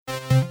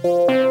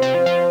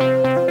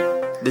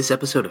This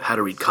episode of How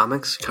to Read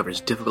Comics covers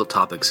difficult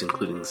topics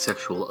including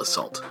sexual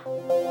assault.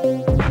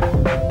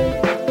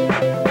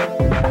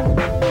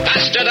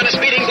 Faster than a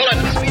speeding bullet!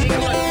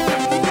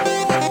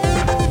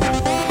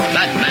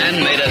 That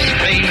man made a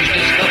strange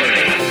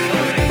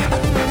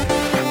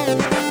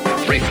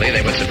discovery. Briefly,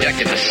 they were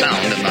subjected to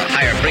sound in the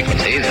higher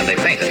frequencies and they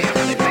fainted.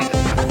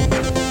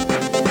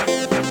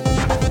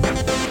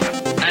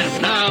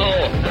 And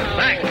now,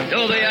 back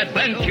to the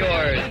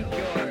adventures!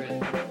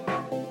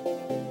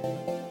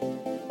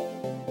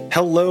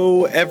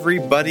 Hello,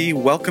 everybody.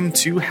 Welcome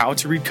to How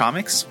to Read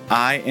Comics.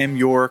 I am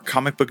your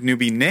comic book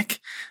newbie, Nick.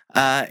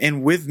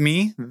 And with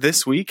me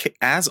this week,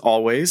 as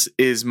always,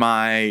 is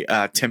my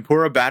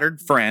tempura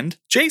battered friend,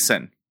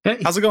 Jason. Hey.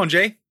 How's it going,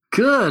 Jay?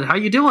 Good. How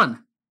you doing?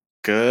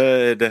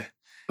 Good.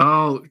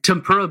 Oh,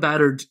 tempura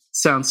battered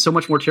sounds so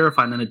much more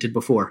terrifying than it did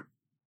before.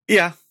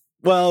 Yeah.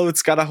 Well,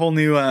 it's got a whole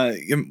new,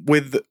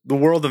 with the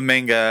world of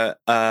manga,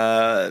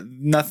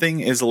 nothing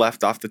is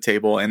left off the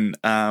table. And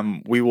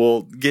we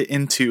will get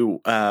into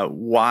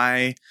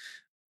why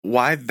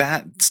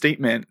that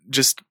statement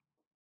just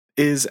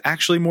is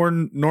actually more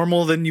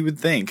normal than you would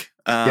think.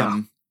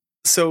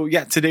 So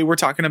today we're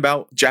talking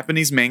about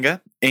Japanese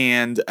manga,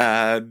 and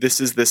this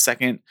is the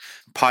second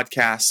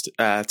podcast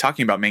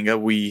talking about manga.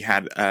 We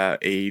had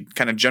a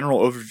kind of general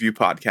overview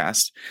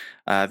podcast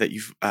that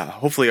you've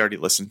hopefully already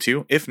listened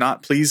to. If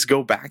not, please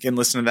go back and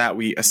listen to that.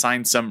 We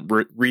assigned some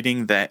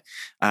reading that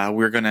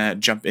we're going to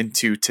jump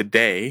into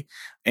today.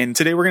 And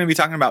today we're going to be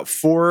talking about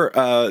four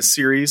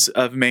series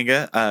of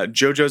manga: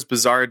 JoJo's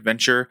Bizarre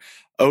Adventure,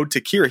 Ode to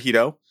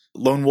Kirihito,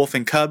 Lone Wolf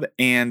and Cub,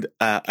 and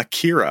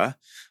Akira.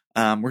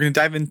 We're going to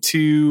dive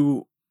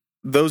into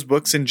those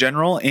books in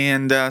general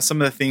and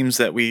some of the themes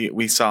that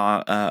we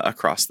saw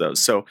across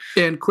those.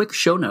 And quick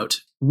show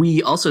note,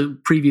 we also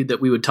previewed that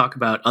we would talk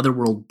about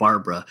Otherworld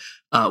Barbara.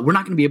 We're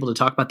not going to be able to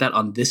talk about that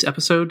on this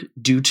episode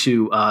due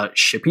to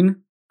shipping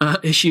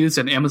issues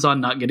and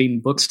Amazon not getting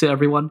books to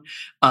everyone.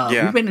 We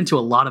ran into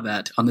a lot of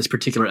that on this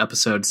particular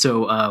episode.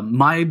 So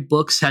my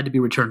books had to be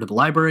returned to the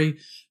library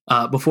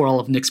before all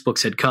of Nick's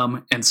books had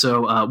come. And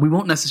so we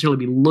won't necessarily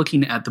be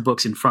looking at the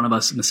books in front of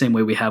us in the same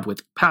way we have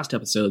with past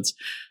episodes.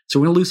 So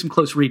we're going to lose some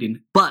close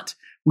reading, but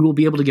we will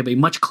be able to give a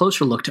much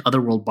closer look to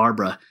Otherworld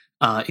Barbara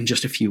in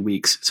just a few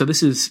weeks. So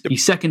this is the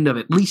second of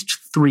at least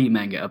 3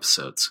 manga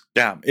episodes.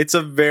 Yeah, it's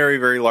a very,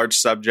 very large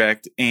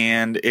subject,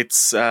 and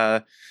it's,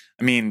 for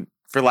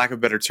lack of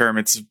a better term,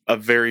 it's a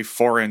very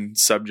foreign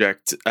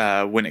subject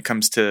when it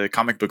comes to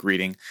comic book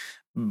reading,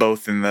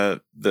 both in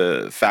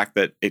the fact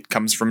that it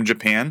comes from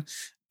Japan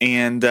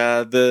and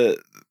the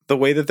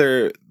way that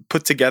they're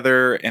put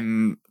together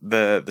and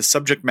the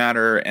subject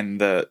matter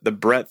and the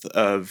breadth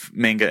of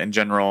manga in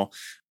general,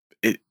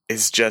 it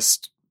is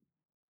just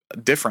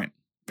different.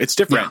 It's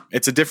different. Yeah.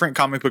 It's a different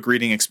comic book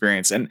reading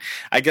experience. And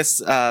I guess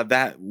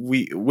that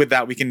we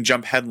can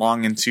jump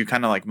headlong into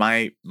kind of like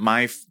my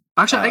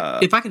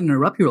Actually, if I can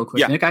interrupt you real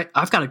quick, Nick,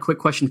 I've got a quick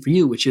question for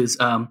you, which is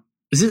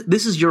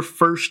this is your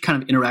first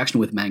kind of interaction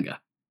with manga,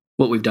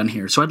 what we've done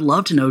here. So I'd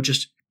love to know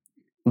just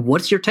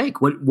what's your take?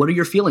 What are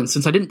your feelings,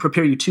 since I didn't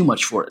prepare you too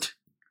much for it?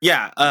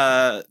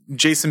 Yeah,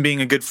 Jason being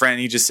a good friend,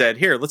 he just said,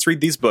 here, let's read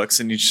these books,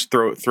 and you just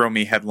throw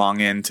me headlong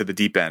into the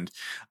deep end.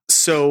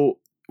 So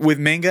with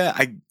manga,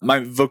 my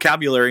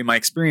vocabulary, my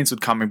experience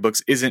with comic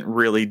books isn't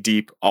really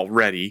deep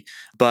already,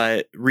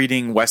 but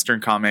reading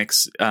Western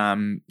comics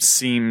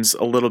seems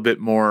a little bit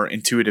more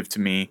intuitive to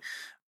me.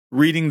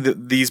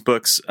 Reading these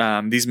books,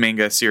 these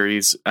manga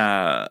series,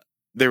 there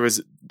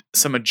was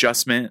some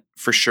adjustment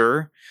for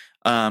sure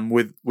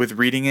with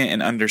reading it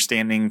and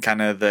understanding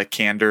kind of the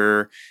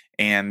candor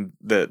and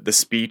the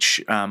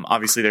speech.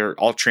 Obviously, they're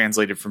all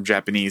translated from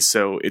Japanese,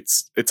 so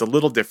it's a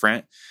little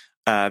different.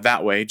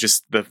 That way,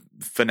 just the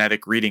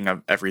phonetic reading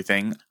of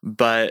everything.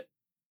 But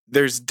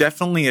there's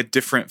definitely a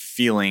different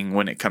feeling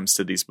when it comes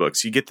to these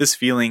books. You get this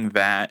feeling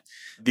that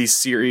these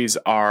series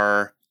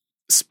are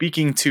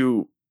speaking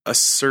to a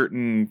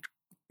certain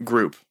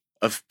group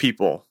of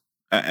people.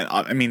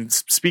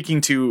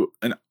 Speaking to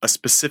a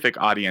specific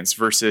audience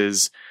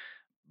versus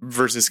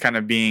kind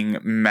of being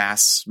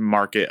mass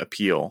market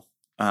appeal.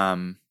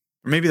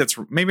 Maybe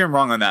I'm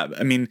wrong on that.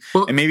 I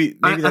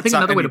think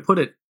another way to put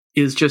it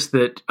is just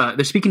that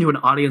they're speaking to an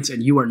audience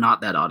and you are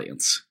not that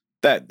audience.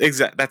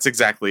 That's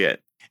exactly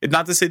it.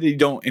 Not to say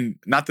that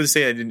not to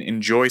say I didn't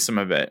enjoy some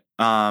of it.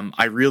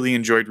 I really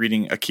enjoyed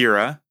reading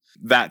Akira.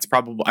 I'm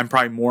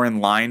probably more in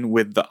line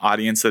with the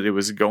audience that it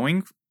was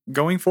going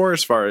for,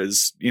 as far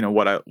as,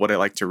 what I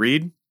like to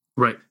read.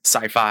 Right.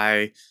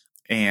 Sci-fi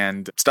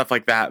and stuff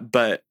like that.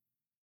 But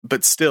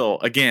still,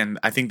 again,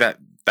 I think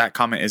that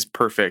comment is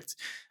perfect.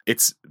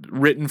 It's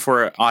written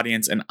for an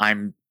audience, and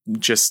I'm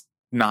just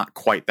not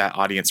quite that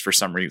audience for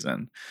some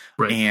reason.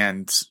 Right.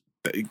 And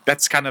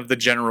that's kind of the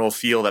general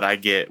feel that I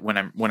get when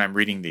I'm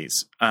reading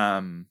these.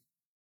 And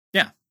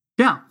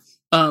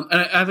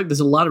I think there's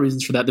a lot of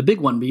reasons for that. The big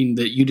one being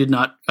that you did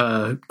not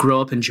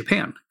grow up in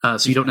Japan,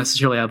 so you don't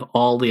necessarily have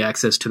all the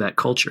access to that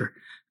culture.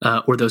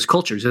 or those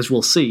cultures, as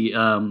we'll see.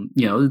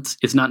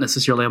 It's not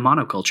necessarily a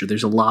monoculture.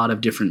 There's a lot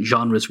of different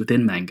genres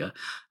within manga.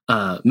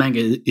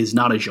 Manga is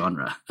not a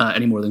genre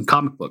any more than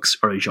comic books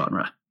are a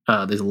genre.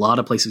 There's a lot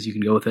of places you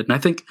can go with it, and I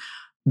think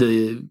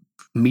the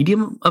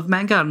medium of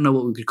manga, I don't know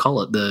what we could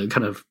call it, the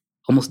kind of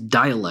almost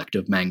dialect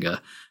of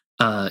manga,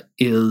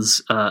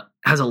 has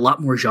a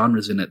lot more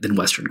genres in it than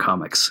Western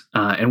comics,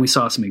 and we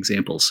saw some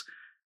examples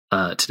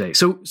today.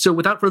 So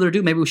without further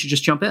ado, maybe we should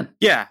just jump in.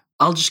 Yeah.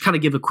 I'll just kind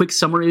of give a quick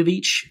summary of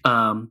each.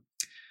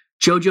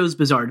 JoJo's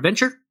Bizarre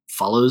Adventure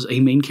follows a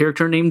main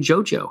character named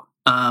JoJo.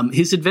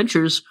 His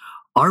adventures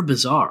are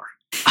bizarre.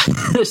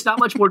 There's not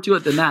much more to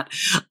it than that,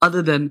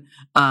 other than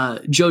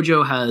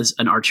JoJo has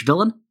an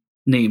arch-villain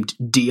named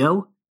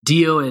Dio.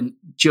 Dio and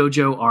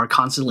JoJo are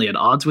constantly at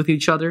odds with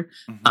each other.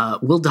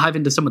 We'll dive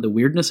into some of the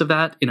weirdness of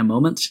that in a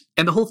moment.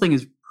 And the whole thing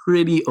is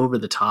pretty over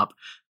the top.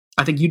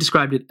 I think you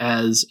described it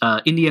as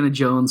Indiana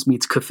Jones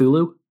meets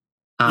Cthulhu.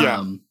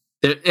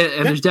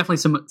 There's definitely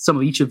some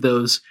of each of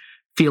those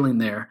feeling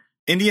there.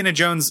 Indiana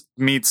Jones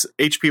meets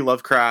H.P.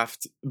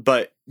 Lovecraft,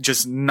 but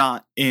just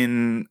not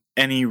in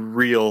any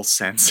real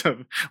sense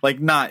of, like,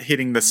 not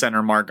hitting the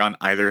center mark on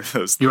either of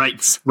those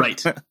things.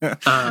 Right.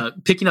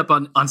 Picking up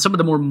on some of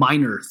the more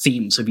minor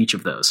themes of each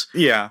of those.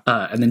 Yeah.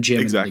 And then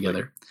jamming them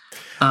together.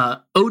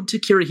 Ode to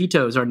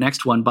Kirihito is our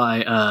next one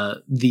by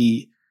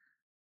the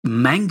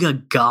manga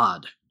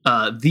god,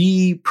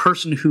 the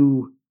person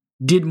who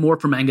did more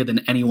for manga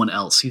than anyone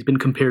else. He's been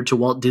compared to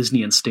Walt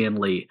Disney and Stan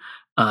Lee.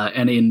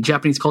 And in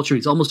Japanese culture,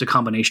 he's almost a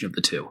combination of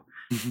the two.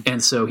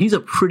 And so he's a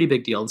pretty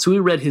big deal. So we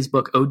read his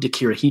book, Ode to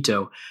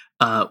Kirihito,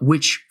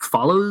 which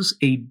follows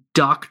a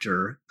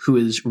doctor who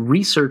is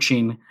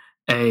researching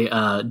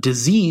a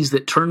disease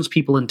that turns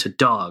people into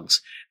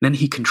dogs. Then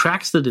he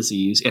contracts the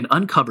disease and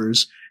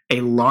uncovers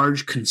a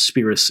large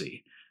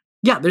conspiracy.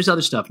 Yeah, there's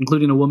other stuff,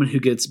 including a woman who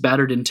gets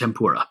battered in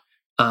tempura.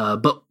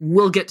 But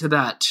we'll get to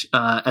that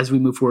as we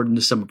move forward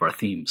into some of our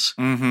themes.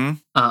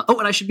 And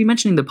I should be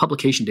mentioning the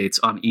publication dates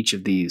on each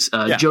of these.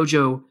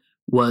 JoJo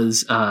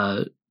was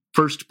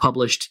first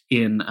published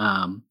in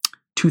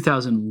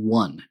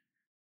 2001.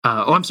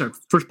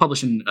 First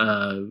published in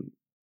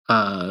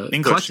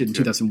collected in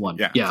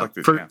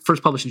 2001.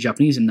 First published in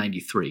Japanese in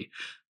 93.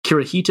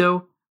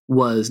 Kirihito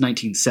was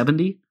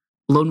 1970.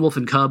 Lone Wolf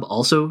and Cub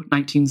also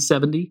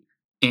 1970.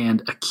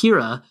 And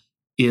Akira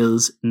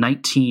is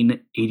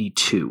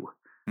 1982.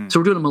 So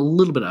we're doing them a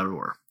little bit out of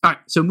order. All right,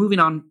 so moving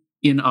on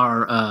in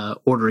our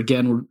order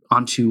again, we're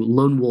on to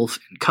Lone Wolf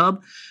and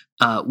Cub,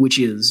 which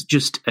is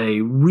just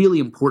a really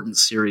important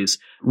series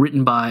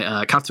written by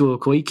Katsuo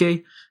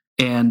Koike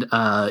and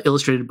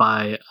illustrated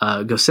by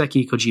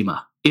Goseki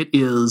Kojima. It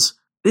is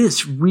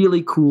this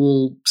really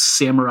cool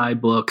samurai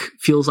book,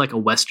 feels like a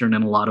Western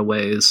in a lot of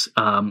ways,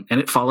 and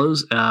it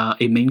follows a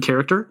main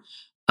character,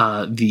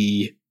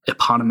 the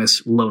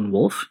eponymous Lone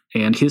Wolf,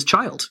 and his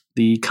child,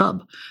 the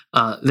cub.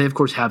 They, of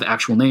course, have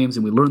actual names,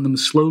 and we learn them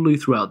slowly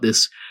throughout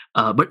this.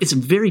 But it's a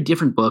very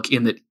different book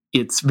in that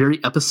it's very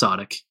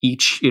episodic.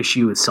 Each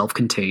issue is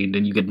self-contained,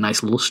 and you get a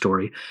nice little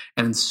story.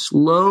 And then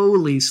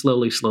slowly,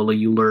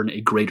 you learn a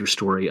greater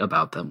story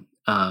about them,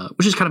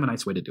 which is kind of a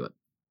nice way to do it.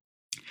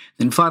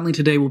 Then finally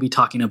today, we'll be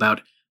talking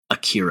about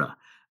Akira.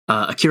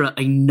 Akira,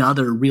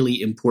 another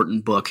really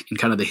important book in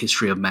kind of the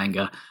history of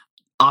manga.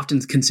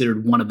 Often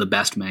considered one of the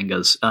best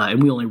mangas,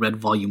 and we only read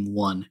volume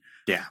 1.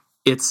 Yeah,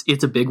 it's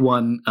a big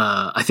one.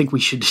 I think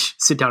we should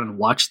sit down and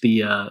watch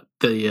the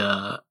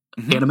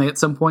anime at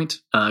some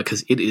point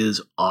because it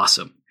is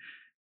awesome,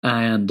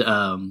 and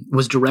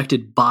was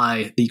directed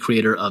by the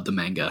creator of the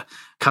manga,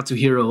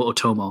 Katsuhiro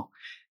Otomo.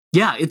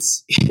 Yeah,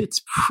 it's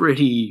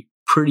pretty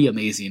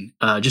amazing.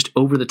 Just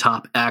over the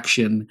top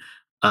action,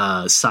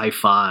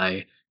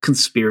 sci-fi,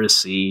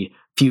 conspiracy,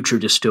 future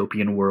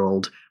dystopian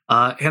world.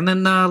 And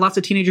then lots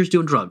of teenagers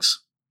doing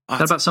drugs.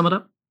 That about sum it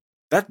up?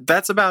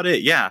 That's about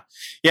it. Yeah.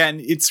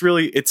 And it's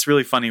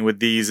really funny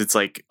with these. It's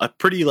like a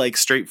pretty like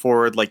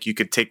straightforward, like you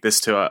could take this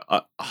to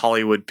a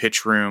Hollywood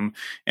pitch room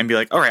and be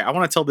like, all right, I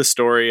want to tell this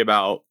story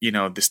about,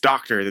 this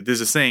doctor that does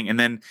this thing. And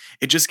then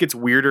it just gets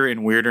weirder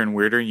and weirder and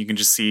weirder. And you can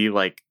just see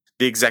like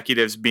the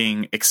executives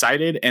being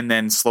excited and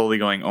then slowly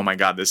going, oh my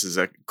God, this is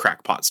a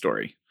crackpot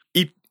story.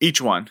 Each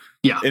one.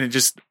 Yeah. And it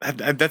just,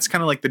 that's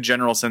kind of like the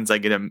general sense I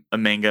get a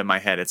manga in my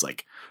head. It's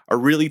like a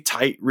really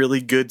tight,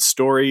 really good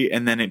story.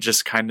 And then it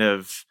just kind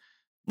of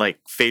like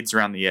fades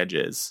around the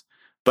edges.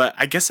 But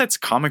I guess that's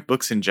comic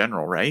books in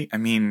general, right? I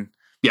mean,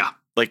 yeah,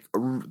 like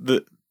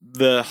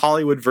the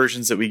Hollywood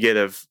versions that we get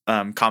of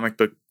comic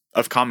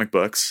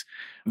books,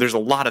 there's a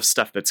lot of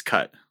stuff that's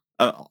cut.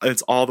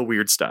 It's all the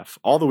weird stuff.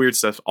 All the weird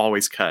stuff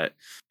always cut.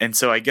 And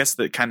so I guess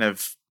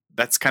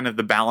that's kind of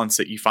the balance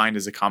that you find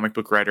as a comic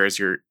book writer,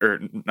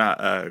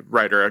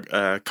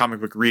 a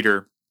comic book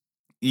reader.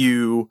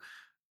 You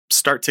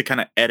start to kind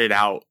of edit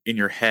out in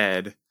your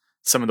head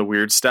some of the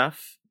weird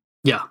stuff.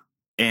 Yeah.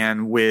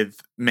 And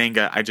with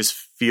manga, I just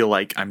feel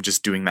like I'm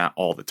just doing that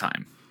all the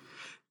time.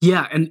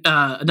 Yeah. And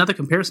another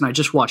comparison, I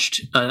just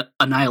watched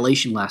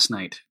Annihilation last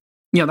night.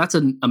 That's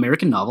an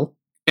American novel.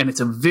 And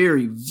it's a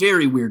very,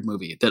 very weird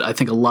movie that I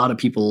think a lot of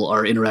people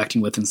are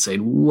interacting with and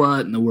saying,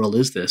 what in the world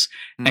is this?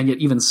 And yet,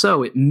 even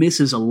so, it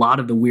misses a lot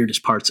of the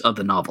weirdest parts of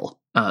the novel.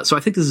 So I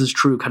think this is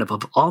true kind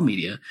of all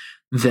media,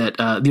 that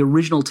the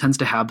original tends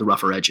to have the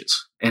rougher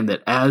edges. And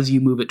that as you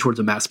move it towards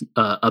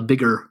a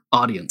bigger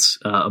audience,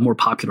 a more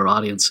popular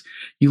audience,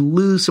 you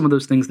lose some of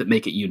those things that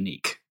make it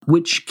unique,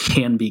 which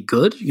can be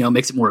good,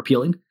 makes it more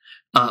appealing.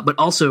 But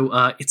also,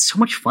 it's so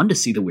much fun to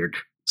see the weird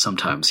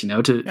sometimes,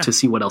 to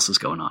see what else is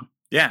going on.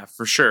 Yeah,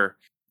 for sure.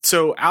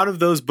 So out of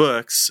those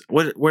books,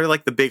 what are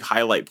like the big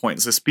highlight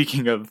points? So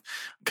speaking of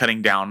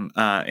cutting down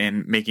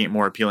and making it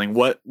more appealing,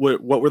 what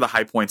were the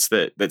high points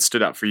that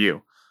stood out for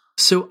you?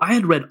 So I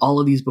had read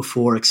all of these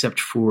before except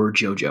for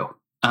JoJo.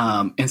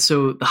 And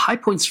so the high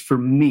points for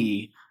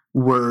me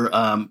were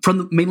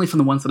mainly from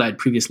the ones that I had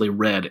previously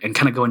read and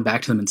kind of going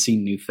back to them and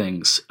seeing new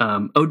things.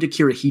 Ode to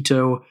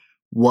Kirihito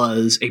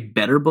was a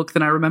better book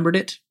than I remembered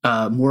it,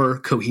 more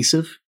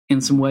cohesive in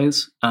some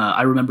ways.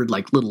 I remembered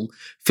like little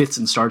fits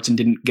and starts and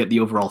didn't get the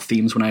overall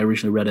themes when I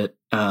originally read it.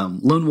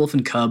 Lone Wolf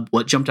and Cub,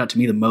 what jumped out to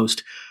me the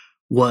most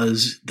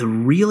was the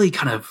really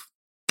kind of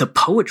the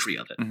poetry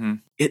of it. Mm-hmm.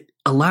 It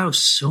allows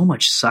so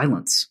much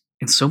silence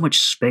and so much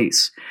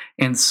space.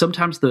 And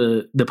sometimes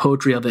the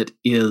poetry of it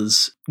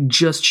is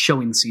just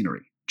showing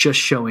scenery, just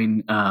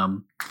showing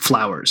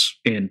flowers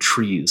and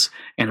trees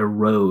and a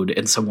road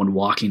and someone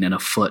walking and a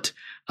foot.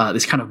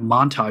 This kind of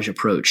montage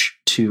approach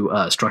to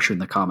structuring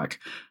the comic.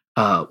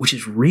 Which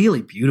is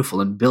really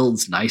beautiful and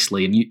builds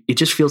nicely. And it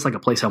just feels like a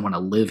place I want to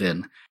live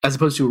in, as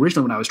opposed to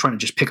originally when I was trying to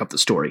just pick up the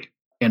story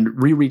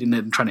and rereading it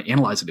and trying to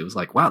analyze it. It was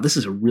like, wow, this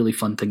is a really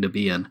fun thing to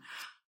be in.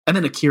 And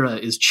then Akira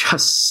is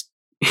just,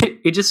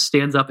 it just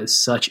stands up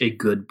as such a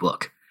good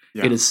book.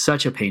 Yeah. It is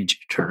such a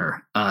page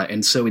turner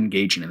and so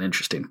engaging and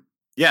interesting.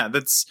 Yeah,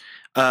 that's,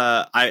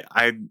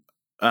 I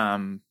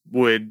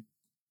would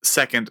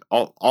second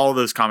all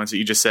those comments that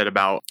you just said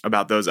about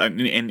those.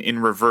 In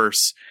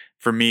reverse,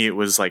 for me, it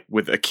was like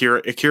with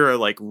Akira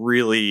like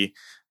really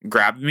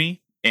grabbed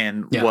me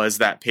and was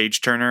that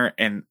page turner.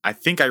 And I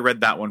think I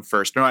read that one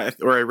first. Or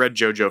I read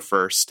JoJo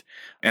first.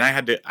 And I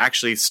had to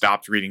actually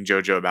stop reading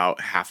JoJo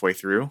about halfway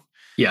through.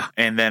 Yeah.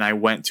 And then I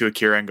went to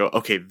Akira and go,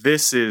 okay,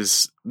 this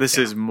is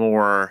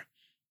more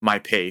my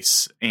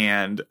pace.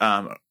 And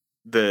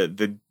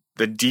the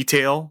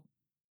detail,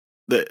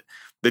 the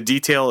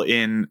detail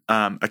in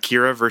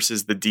Akira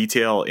versus the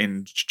detail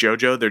in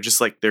JoJo,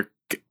 they're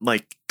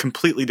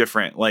completely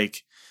different.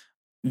 Like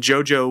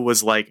JoJo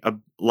was like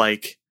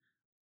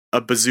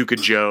a Bazooka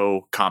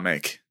Joe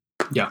comic,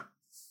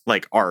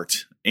 like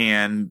art,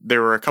 and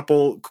there were a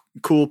couple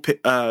cool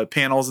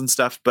panels and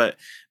stuff, but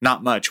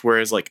not much.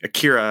 Whereas like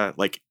Akira,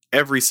 like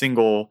every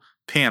single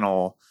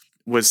panel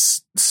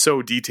was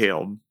so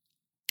detailed,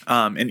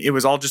 and it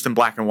was all just in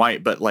black and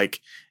white, but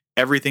like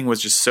everything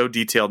was just so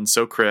detailed and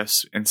so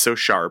crisp and so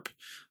sharp.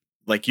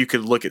 Like you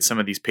could look at some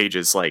of these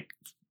pages like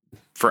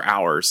for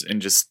hours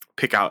and just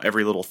pick out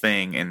every little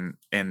thing and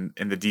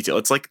the detail.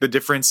 It's like the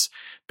difference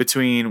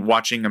between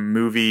watching a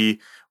movie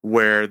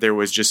where there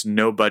was just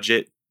no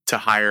budget to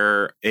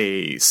hire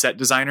a set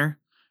designer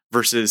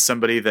versus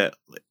somebody that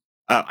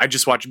I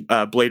just watched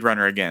Blade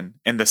Runner again,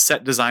 and the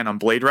set design on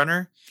Blade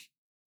Runner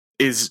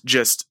is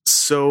just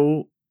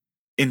so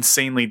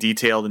insanely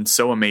detailed and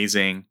so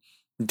amazing,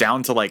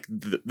 down to like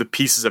the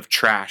pieces of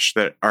trash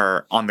that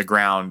are on the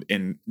ground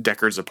in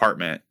Decker's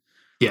apartment.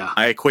 Yeah.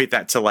 I equate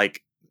that to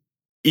like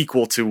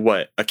equal to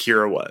what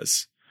Akira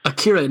was.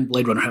 Akira and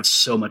Blade Runner have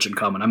so much in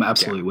common. I'm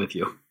absolutely with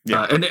you.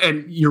 Yeah.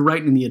 And you're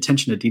right in the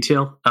attention to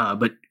detail.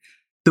 But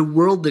the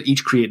world that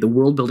each create, the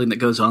world building that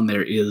goes on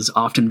there is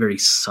often very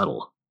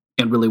subtle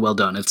and really well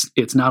done.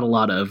 It's not a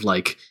lot of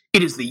like,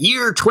 it is the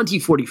year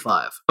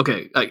 2045.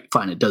 Okay,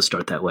 fine. It does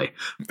start that way.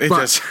 It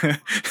does.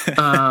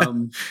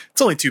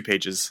 It's only 2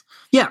 pages.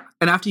 Yeah.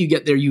 And after you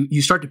get there,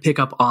 you start to pick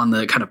up on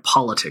the kind of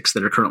politics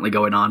that are currently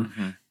going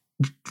on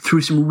through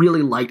some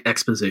really light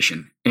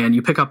exposition. And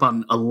you pick up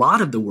on a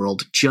lot of the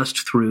world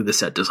just through the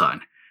set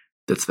design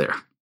that's there.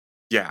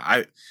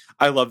 Yeah.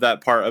 I love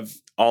that part of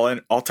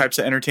all types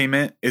of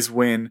entertainment is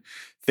when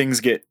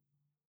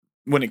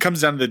when it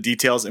comes down to the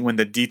details and when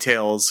the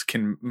details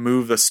can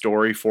move the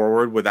story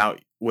forward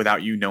without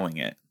you knowing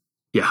it.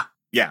 Yeah.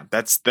 Yeah.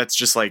 That's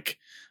just like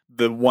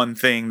the one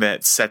thing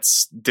that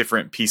sets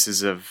different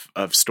pieces of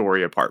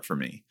story apart for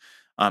me.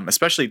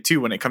 Especially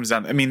too, when it comes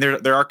down, I mean,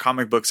 there are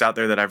comic books out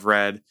there that I've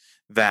read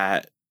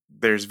that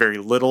there's very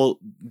little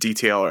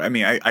detail. I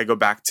mean, I go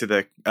back to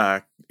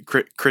the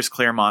Chris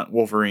Claremont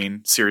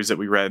Wolverine series that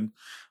we read,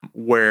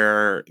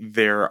 where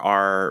there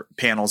are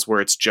panels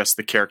where it's just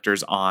the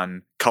characters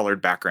on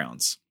colored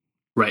backgrounds.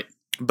 Right.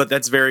 But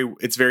it's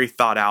very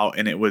thought out,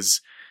 and it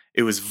was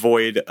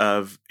void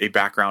of a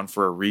background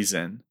for a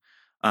reason.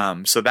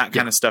 So that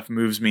kind of stuff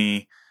moves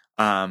me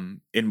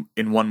in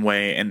one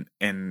way,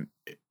 and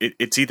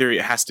it's either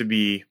it has to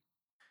be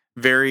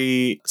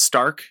very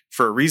stark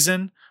for a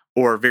reason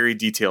or very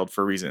detailed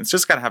for a reason. It's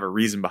just got to have a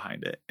reason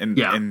behind it.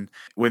 And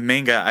with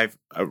manga,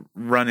 I've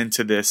run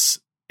into this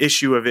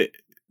issue of it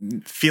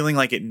feeling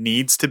like it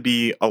needs to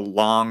be a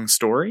long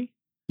story.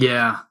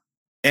 Yeah.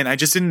 And I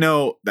just didn't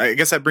know. I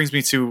guess that brings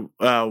me to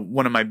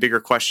one of my bigger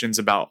questions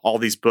about all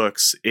these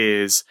books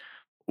is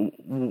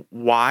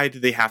why do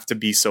they have to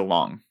be so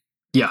long?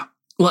 Yeah.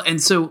 Well,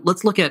 and so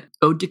let's look at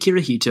Ode to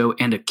Kirihito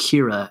and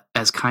Akira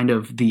as kind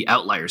of the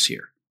outliers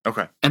here.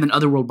 Okay. And then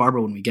Otherworld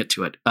Barbara when we get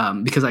to it,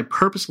 because I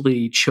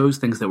purposely chose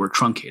things that were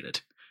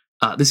truncated.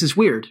 This is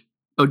weird.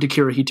 Ode to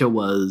Kirihito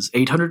was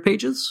 800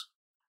 pages.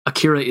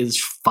 Akira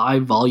is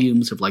 5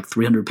 volumes of like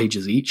 300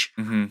 pages each.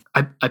 Mm-hmm.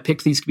 I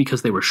picked these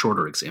because they were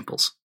shorter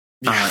examples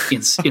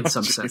in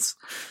some sense.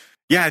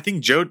 Yeah, I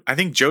think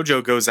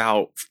JoJo goes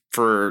out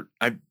for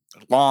a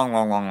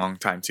long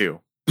time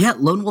too. Yeah,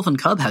 Lone Wolf and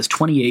Cub has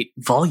 28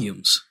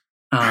 volumes.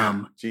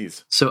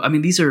 Jeez. So I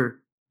mean, these are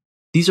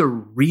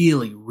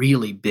really,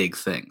 really big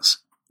things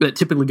that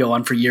typically go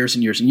on for years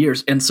and years and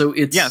years. And so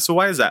So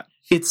why is that?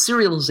 It's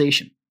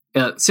serialization,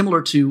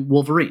 similar to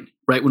Wolverine,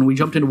 right? When we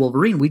jumped into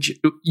Wolverine,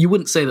 you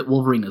wouldn't say that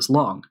Wolverine is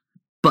long,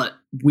 but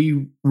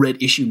we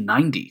read issue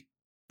 90.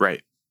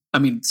 Right. I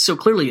mean, so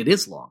clearly it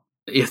is long.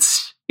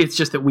 It's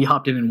just that we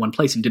hopped in one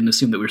place and didn't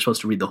assume that we were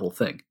supposed to read the whole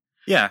thing.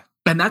 Yeah.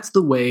 And that's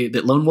the way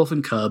that Lone Wolf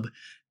and Cub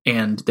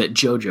and that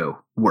JoJo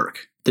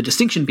work. The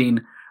distinction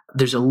being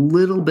there's a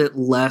little bit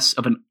less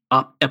of an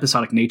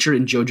episodic nature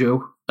in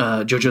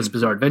JoJo's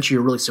Bizarre Adventure.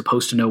 You're really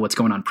supposed to know what's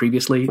going on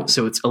previously.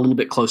 So it's a little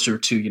bit closer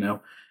to,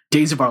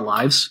 Days of Our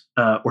Lives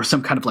or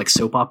some kind of like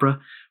soap opera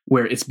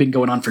where it's been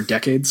going on for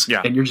decades.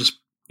 Yeah. And you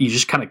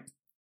just kind of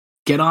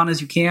get on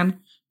as you can.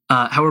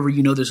 However,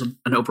 there's an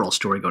overall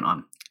story going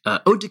on.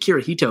 Ode to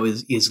Kirihito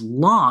is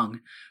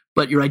long,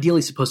 but you're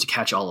ideally supposed to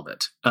catch all of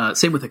it.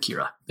 Same with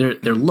Akira.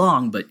 They're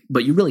long,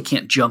 but you really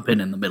can't jump in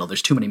the middle.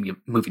 There's too many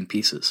moving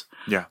pieces.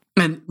 Yeah.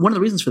 And one of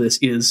the reasons for this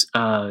is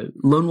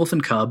Lone Wolf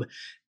and Cub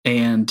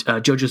and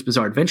JoJo's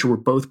Bizarre Adventure were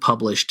both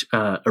published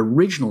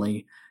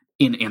originally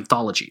in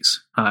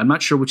anthologies. I'm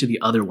not sure which of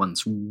the other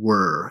ones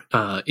were.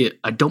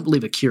 I don't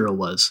believe Akira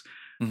was.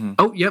 Mm-hmm.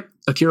 Oh, yep.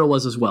 Akira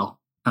was as well.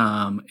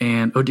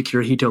 And Ode to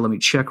Kirihito, let me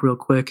check real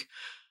quick.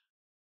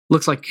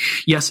 Looks like,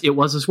 yes, it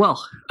was as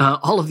well.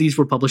 All of these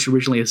were published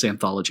originally as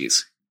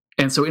anthologies.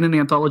 And so in an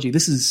anthology,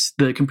 this is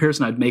the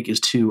comparison I'd make is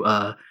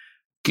to,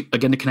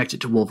 again, to connect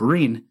it to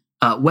Wolverine.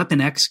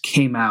 Weapon X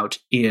came out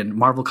in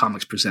Marvel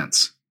Comics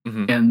Presents.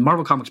 Mm-hmm. And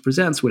Marvel Comics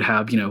Presents would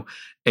have,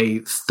 a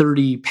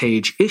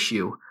 30-page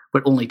issue,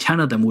 but only 10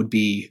 of them would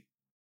be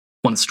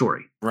one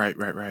story. Right.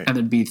 And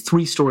there'd be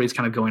 3 stories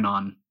kind of going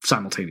on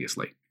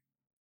simultaneously.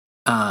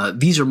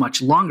 These are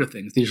much longer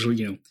things. These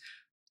are,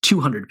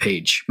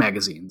 200-page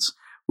magazines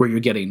where you're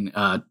getting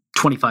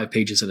 25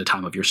 pages at a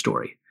time of your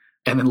story.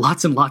 And then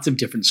lots and lots of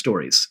different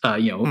stories,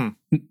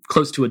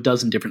 close to a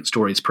dozen different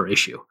stories per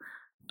issue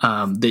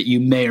that you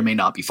may or may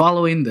not be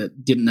following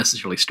that didn't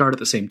necessarily start at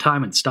the same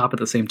time and stop at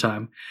the same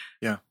time.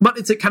 Yeah. But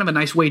it's a kind of a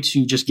nice way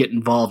to just get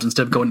involved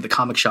instead of going to the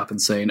comic shop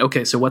and saying,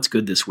 okay, so what's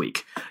good this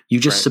week? You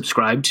just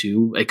subscribe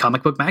to a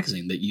comic book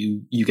magazine that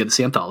you get this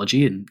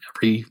anthology, and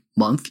every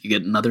month you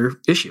get another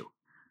issue.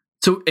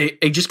 So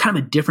a just kind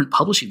of a different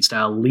publishing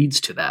style leads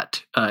to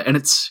that. And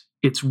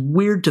it's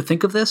weird to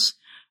think of this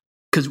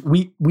because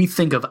we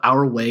think of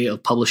our way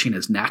of publishing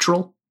as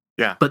natural.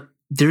 Yeah. But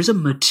there's a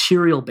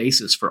material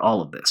basis for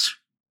all of this,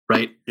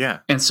 right? Yeah.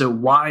 And so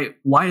why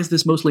is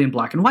this mostly in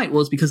black and white?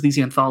 Well, it's because these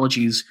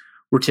anthologies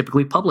were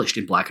typically published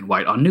in black and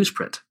white on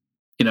newsprint,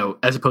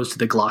 as opposed to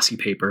the glossy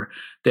paper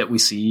that we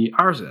see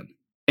ours in.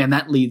 And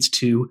that leads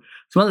to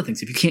some other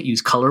things. If you can't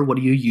use color, what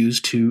do you use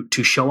to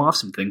show off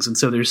some things? And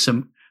so there's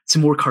some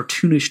more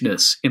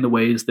cartoonishness in the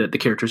ways that the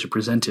characters are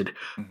presented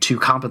to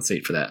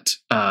compensate for that.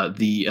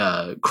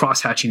 The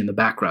cross-hatching in the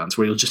backgrounds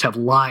where you'll just have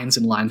lines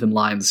and lines and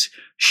lines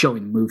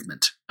showing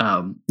movement.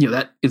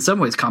 That in some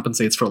ways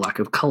compensates for a lack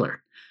of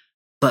color.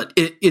 But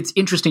it's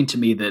interesting to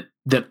me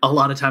that a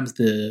lot of times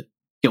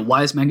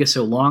why is manga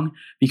so long?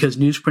 Because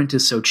newsprint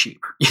is so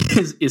cheap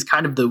is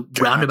kind of the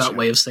roundabout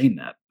way of saying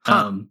that.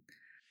 Huh.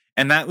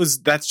 And that was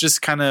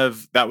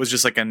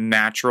just like a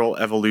natural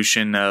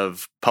evolution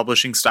of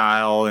publishing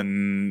style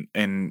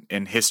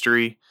and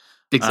history.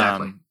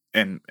 Exactly.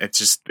 And it's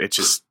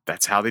just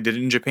that's how they did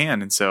it in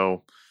Japan. And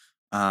so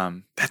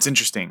that's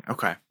interesting.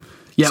 Okay.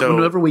 Yeah. So,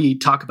 whenever we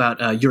talk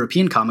about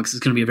European comics, it's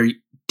going to be a very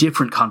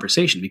different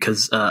conversation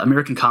because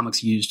American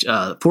comics used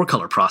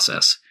 4-color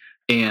process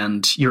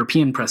and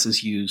European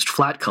presses used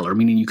flat color,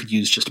 meaning you could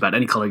use just about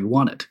any color you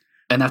wanted.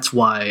 And that's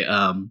why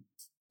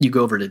you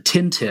go over to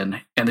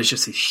Tintin, and there's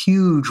just a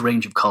huge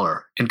range of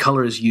color, and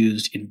color is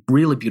used in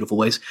really beautiful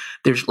ways.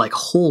 There's like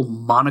whole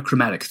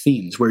monochromatic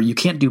themes where you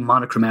can't do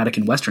monochromatic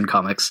in Western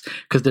comics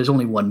because there's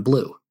only one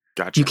blue.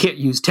 Gotcha. You can't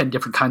use 10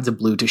 different kinds of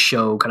blue to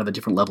show kind of a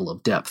different level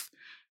of depth.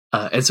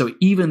 And so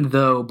even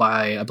though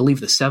by, I believe,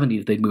 the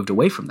 70s, they'd moved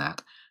away from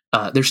that,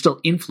 they're still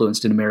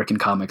influenced in American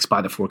comics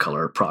by the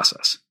 4-color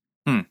process.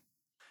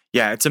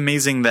 Yeah, it's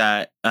amazing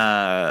that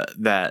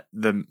that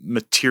the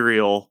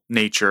material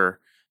nature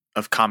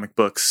of comic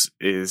books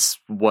is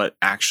what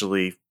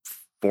actually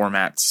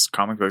formats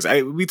comic books.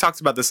 We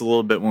talked about this a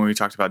little bit when we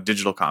talked about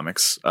digital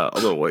comics a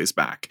little ways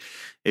back.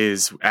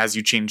 Is as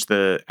you change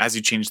the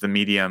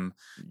medium,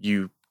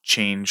 you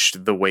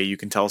changed the way you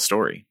can tell a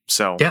story.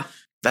 So Yeah.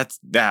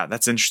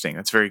 That's interesting.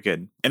 That's very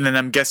good. And then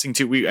I'm guessing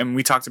too,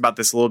 we talked about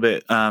this a little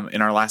bit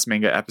in our last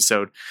manga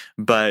episode,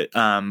 but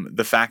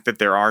the fact that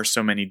there are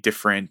so many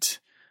different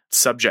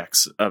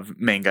subjects of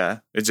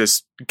manga, it's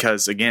just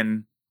because,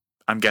 again,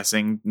 I'm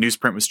guessing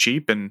newsprint was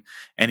cheap and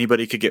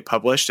anybody could get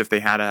published if they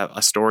had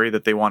a story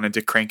that they wanted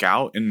to crank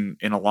out in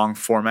a long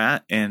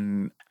format.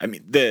 And I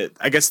mean,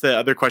 I guess the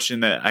other question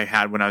that I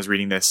had when I was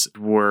reading this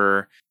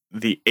were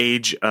the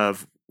age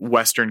of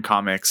Western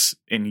comics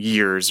in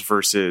years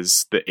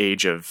versus the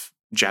age of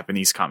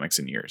Japanese comics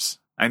in years.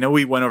 I know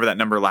we went over that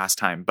number last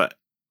time, but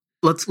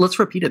let's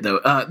repeat it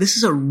though. This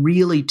is a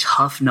really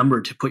tough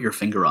number to put your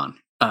finger on.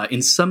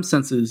 In some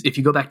senses, if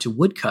you go back to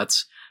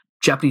woodcuts,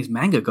 Japanese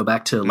manga go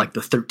back to like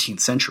the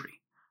 13th century.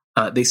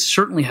 They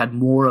certainly had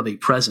more of a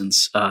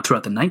presence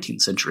throughout the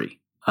 19th century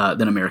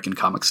than American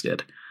comics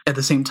did. At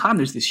the same time,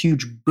 there's this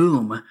huge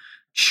boom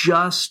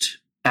just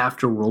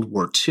after World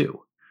War II.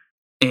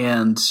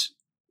 And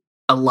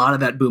a lot of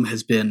that boom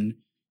has been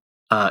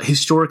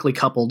historically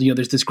coupled.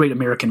 There's this great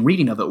American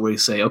reading of it where you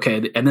say,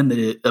 okay, and then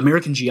the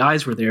American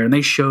GIs were there and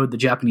they showed the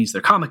Japanese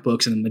their comic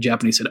books, and then the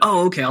Japanese said,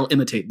 oh, okay, I'll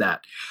imitate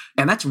that.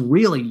 And that's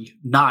really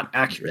not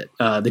accurate.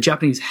 The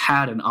Japanese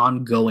had an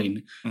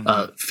ongoing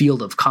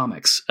field of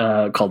comics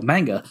called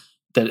manga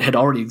that had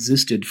already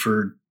existed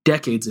for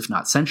decades, if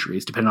not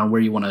centuries, depending on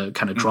where you want to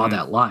kind of draw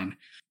that line.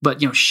 But,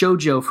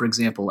 shoujo, for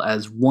example,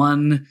 as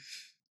one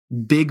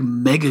big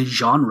mega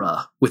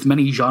genre with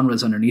many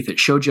genres underneath it.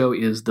 Shoujo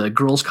is the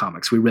girls'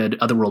 comics. We read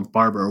Otherworld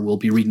Barbara. We'll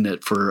be reading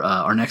it for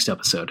our next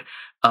episode.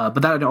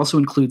 But that also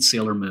includes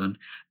Sailor Moon,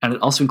 and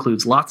it also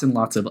includes lots and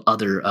lots of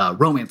other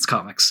romance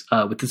comics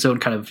with its own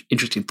kind of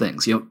interesting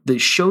things. The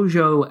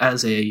shoujo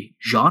as a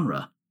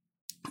genre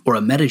or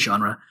a meta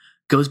genre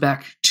goes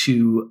back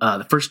to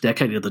the first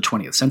decade of the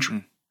 20th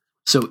century.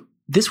 So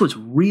this was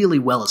really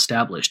well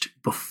established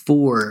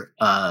before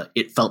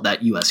it felt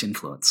that U.S.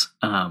 influence.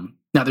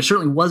 Now, there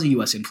certainly was a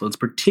U.S. influence,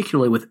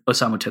 particularly with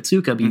Osamu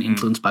Tezuka being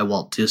influenced by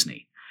Walt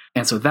Disney.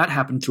 And so that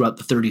happened throughout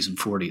the 30s and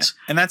 40s.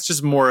 And that's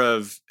just more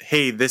of,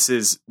 hey, this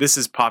is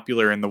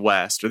popular in the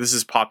West, or this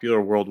is popular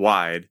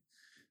worldwide.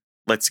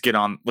 Let's get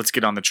on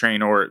the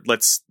train, or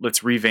let's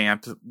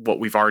revamp what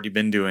we've already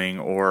been doing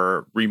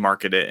or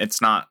remarket it. It's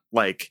not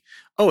like,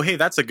 oh, hey,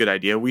 that's a good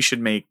idea. We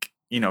should make,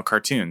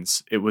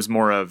 cartoons. It was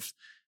more of,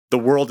 the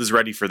world is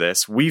ready for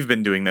this. We've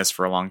been doing this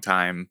for a long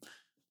time.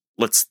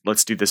 Let's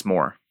do this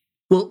more.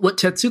 Well, what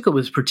Tezuka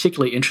was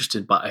particularly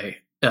interested by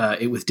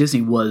with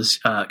Disney was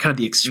kind of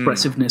the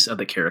expressiveness of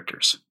the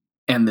characters,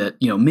 and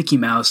that Mickey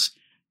Mouse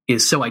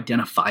is so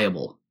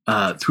identifiable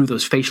through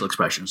those facial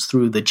expressions,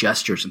 through the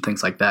gestures and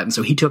things like that. And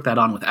so he took that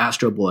on with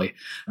Astro Boy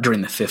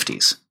during the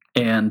 50s,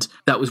 and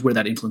that was where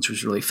that influence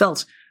was really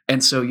felt.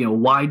 And so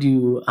why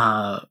do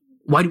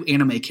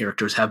anime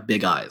characters have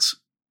big eyes?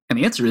 And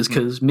the answer is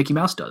because Mickey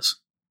Mouse does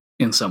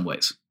in some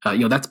ways.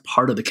 That's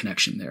part of the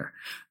connection there.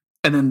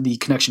 And then the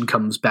connection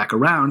comes back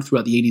around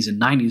throughout the 80s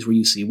and 90s, where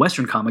you see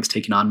Western comics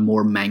taking on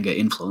more manga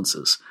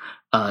influences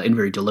in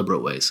very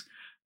deliberate ways.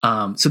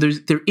 So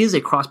there is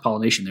a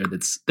cross-pollination there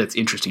that's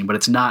interesting, but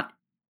it's not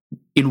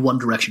in one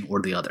direction or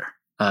the other.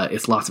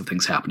 It's lots of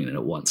things happening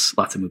at once,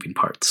 lots of moving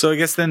parts. So I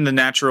guess then the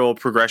natural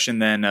progression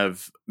then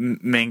of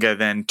manga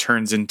then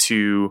turns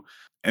into,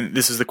 and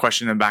this is the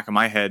question in the back of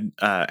my head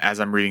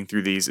as I'm reading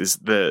through these, is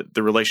the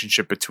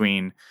relationship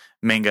between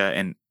manga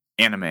and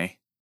anime.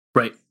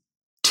 Right.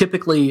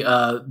 Typically,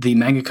 the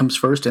manga comes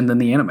first and then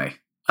the anime,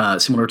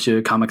 similar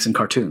to comics and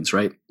cartoons,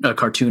 right? A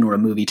cartoon or a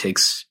movie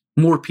takes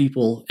more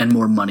people and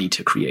more money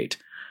to create.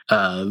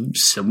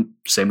 Same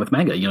with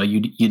manga.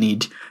 You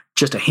need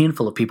just a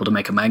handful of people to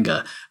make a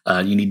manga.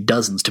 You need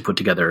dozens to put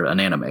together an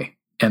anime.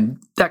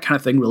 And that kind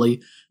of thing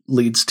really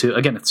leads to,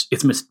 again,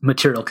 it's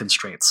material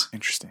constraints.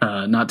 Interesting.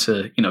 Not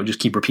to, just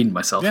keep repeating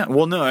myself. Yeah.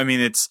 Well, no, I mean,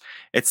 that's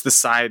the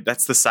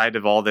side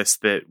of all this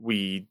that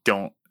we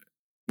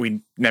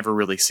never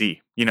really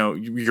see.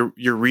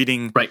 You're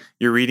reading, right.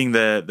 You're reading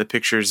the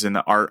pictures and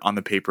the art on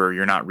the paper.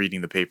 You're not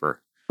reading the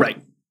paper. Right.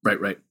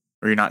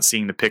 Or you're not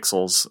seeing the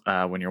pixels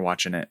when you're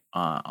watching it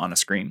on a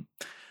screen.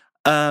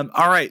 All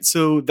right.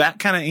 So that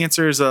kind of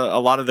answers a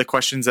lot of the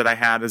questions that I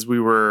had as we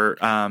were,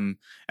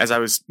 as I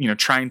was,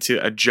 trying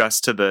to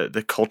adjust to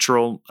the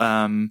cultural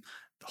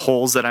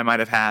holes that I might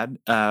have had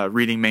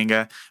reading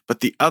manga. But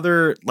the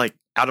other,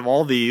 out of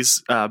all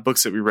these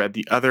books that we read,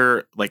 the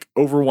other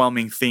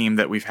overwhelming theme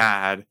that we've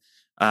had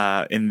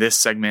in this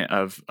segment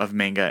of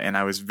manga, and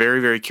I was very,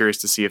 very curious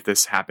to see if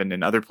this happened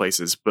in other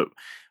places, but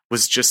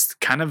was just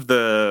kind of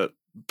the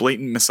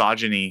blatant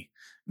misogyny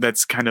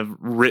that's kind of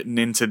written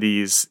into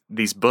these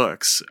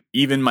books.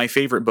 Even my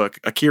favorite book,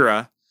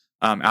 Akira,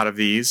 out of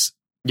these,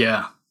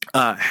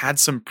 had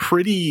some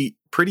pretty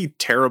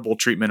terrible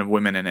treatment of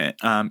women in it.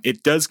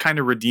 It does kind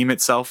of redeem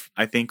itself,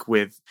 I think,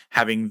 with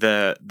having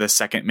the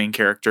second main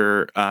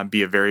character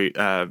be a very,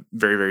 very,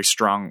 very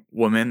strong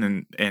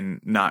woman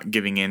and not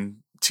giving in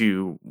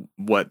to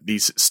what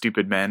these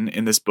stupid men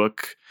in this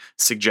book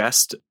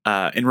suggest.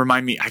 And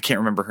remind me, I can't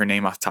remember her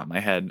name off the top of my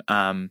head.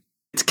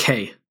 It's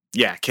Kay.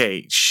 Yeah,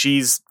 Kay.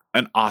 She's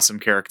an awesome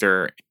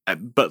character.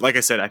 But like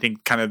I said, I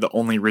think kind of the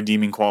only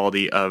redeeming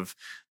quality of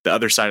the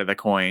other side of the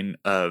coin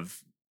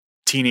of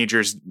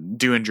teenagers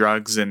doing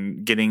drugs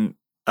and getting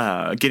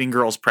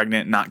girls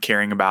pregnant, not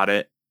caring about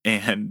it.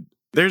 And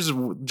there's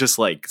just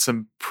like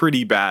some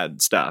pretty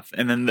bad stuff.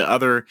 And then the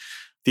other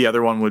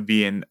one would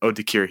be in Ode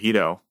to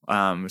Kirihito.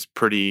 It was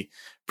pretty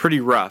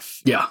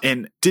rough. Yeah.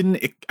 And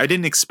I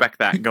didn't expect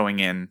that going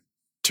in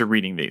to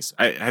reading these.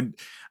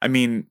 I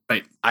mean,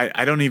 right.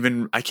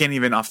 I can't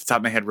even off the top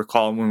of my head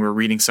recall when we were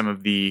reading some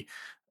of the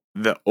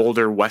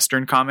older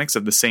Western comics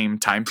of the same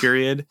time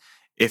period,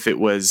 if it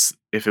was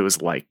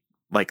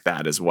like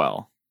that as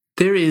well.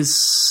 There is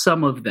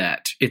some of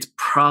that. It's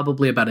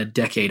probably about a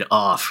decade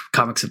off.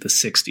 Comics of the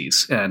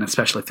 60s and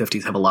especially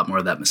 50s have a lot more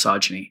of that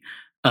misogyny,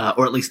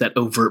 or at least that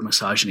overt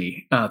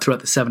misogyny. Throughout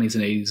the 70s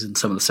and 80s and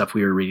some of the stuff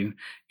we were reading,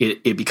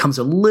 it becomes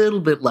a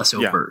little bit less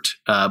overt,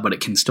 but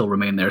it can still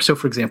remain there. So,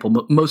 for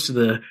example, most of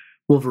the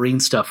Wolverine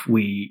stuff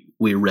we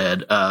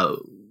read,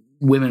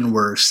 women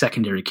were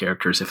secondary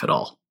characters, if at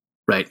all,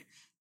 right?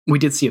 We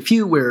did see a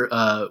few where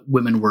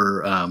women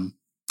were,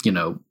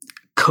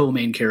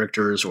 co-main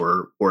characters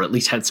or at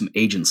least had some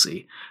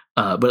agency,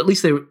 but at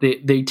least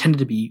they tended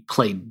to be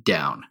played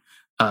down.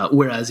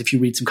 Whereas if you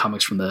read some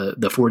comics from the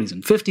 40s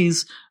and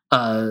 50s,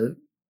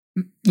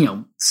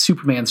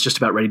 Superman's just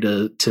about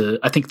ready to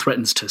I think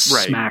threatens to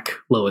smack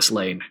Lois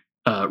Lane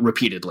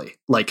repeatedly,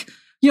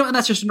 and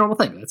that's just a normal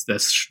thing.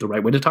 That's the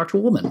right way to talk to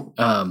a woman.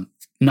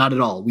 Not at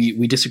all.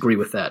 We disagree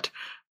with that.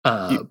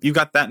 You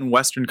got that in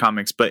Western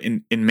comics, but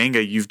in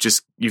manga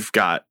you've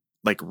got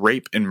like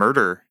rape and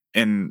murder,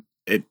 and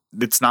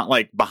it's not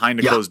like behind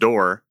a closed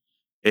door.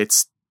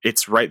 It's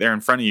right there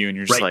in front of you, and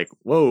you're just like,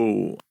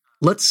 whoa.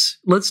 Let's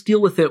deal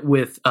with it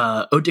with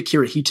Ode to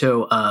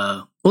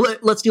Kirihito.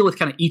 Let's deal with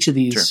kind of each of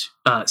these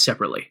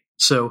separately.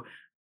 So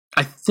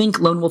I think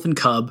Lone Wolf and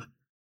Cub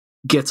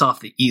gets off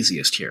the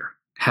easiest here.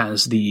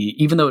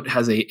 Even though it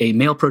has a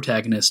male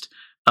protagonist,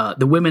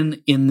 the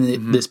women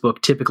in this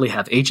book typically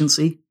have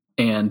agency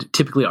and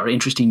typically are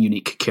interesting,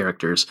 unique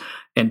characters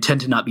and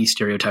tend to not be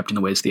stereotyped in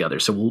the ways of the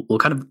others. So we'll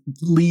kind of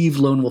leave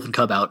Lone Wolf and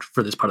Cub out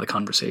for this part of the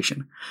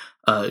conversation.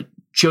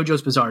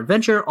 JoJo's Bizarre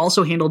Adventure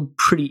also handled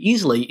pretty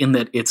easily in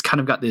that it's kind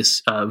of got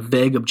this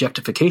vague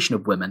objectification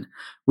of women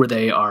where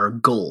they are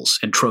goals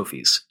and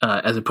trophies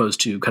as opposed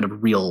to kind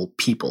of real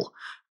people.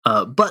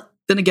 But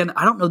then again,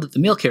 I don't know that the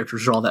male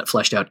characters are all that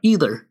fleshed out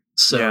either.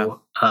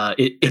 So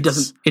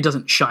it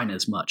doesn't shine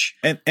as much.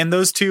 And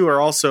those two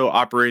are also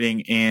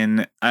operating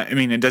in, I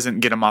mean, it doesn't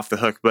get them off the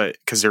hook, but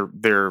because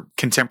they're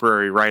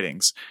contemporary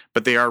writings,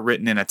 but they are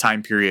written in a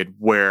time period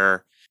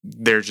where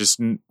they're just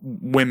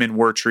women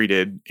were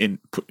treated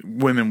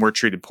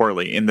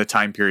poorly in the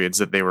time periods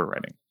that they were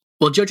writing.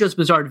 Well, JoJo's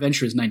Bizarre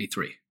Adventure is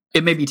 93.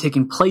 It may be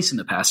taking place in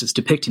the past. It's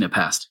depicting a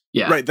past.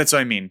 Yeah. Right. That's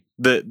what I mean.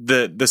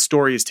 The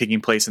story is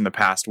taking place in the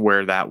past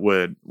where that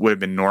would have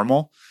been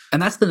normal.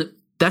 And that's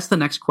the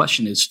next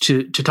question, is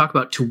to talk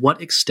about to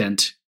what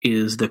extent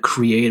is the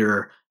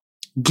creator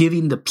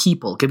giving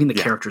the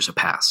characters a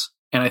pass.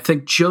 And I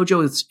think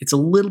JoJo it's a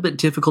little bit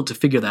difficult to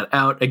figure that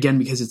out, again,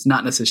 because it's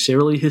not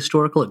necessarily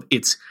historical.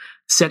 It's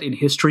set in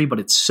history, but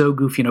it's so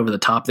goofy and over the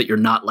top that you're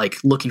not like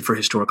looking for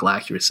historical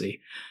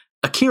accuracy.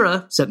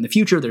 Akira, set in the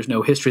future, there's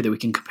no history that we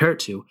can compare it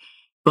to.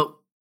 But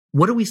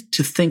what are we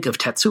to think of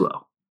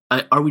Tetsuo?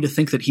 Are we to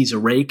think that he's a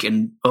rake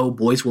and,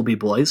 boys will be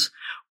boys?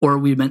 Or are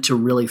we meant to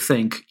really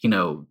think,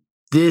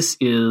 this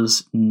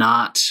is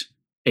not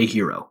a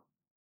hero.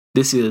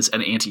 This is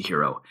an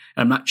anti-hero.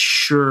 And I'm not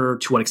sure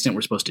to what extent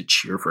we're supposed to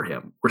cheer for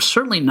him. We're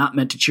certainly not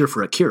meant to cheer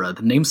for Akira,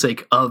 the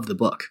namesake of the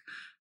book,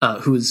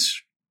 who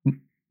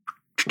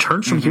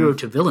turns from hero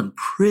to villain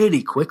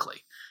pretty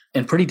quickly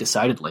and pretty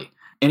decidedly.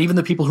 And even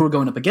the people who are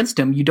going up against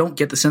him, you don't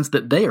get the sense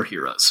that they are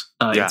heroes.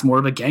 It's more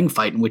of a gang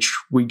fight in which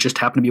we just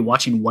happen to be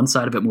watching one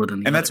side of it more than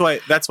the other. And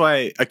that's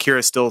why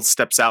Akira still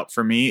steps out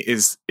for me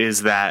is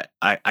that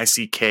I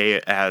see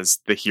Kei as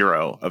the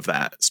hero of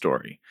that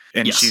story.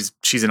 And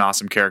she's an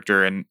awesome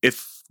character. And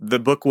if the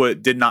book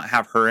did not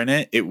have her in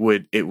it, it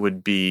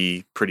would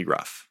be pretty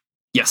rough.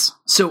 Yes.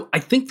 So I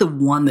think the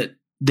one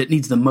that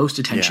needs the most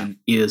attention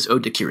is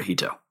Ode to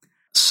Kirihito.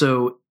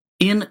 So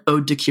in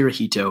Ode to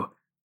Kirihito,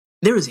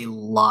 there is a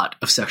lot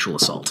of sexual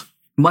assault,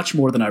 much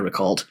more than I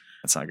recalled.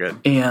 That's not good.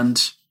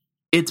 And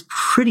it's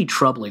pretty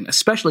troubling,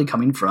 especially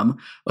coming from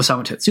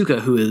Osamu Tezuka,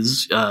 who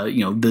is,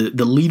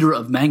 the leader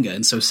of manga,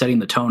 and so setting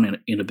the tone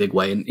in a big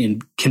way,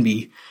 and can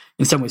be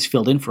in some ways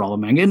filled in for all of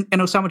manga. And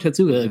Osamu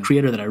Tezuka, a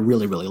creator that I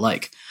really, really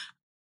like.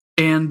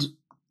 And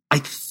I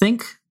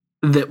think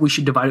that we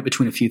should divide it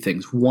between a few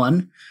things.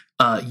 One,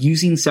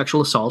 using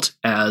sexual assault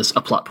as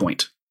a plot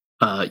point,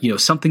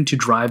 something to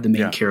drive the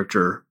main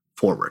character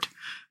forward.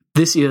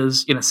 This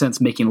is, in a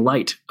sense, making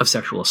light of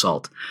sexual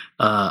assault.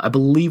 I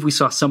believe we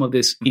saw some of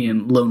this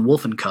in Lone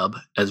Wolf and Cub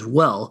as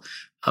well,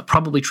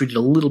 probably treated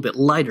a little bit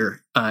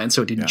lighter, and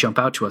so it didn't jump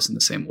out to us in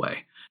the same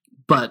way.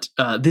 But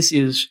this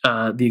is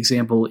the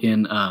example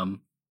in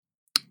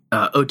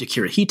Ode to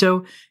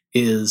Kirihito,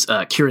 is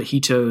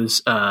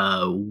Kirihito's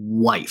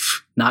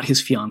wife, not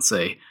his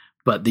fiancée,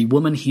 but the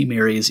woman he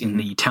marries in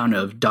the town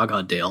of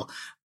Daggoddale,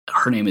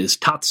 her name is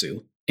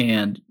Tatsu,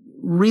 and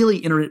really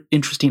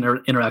interesting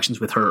interactions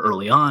with her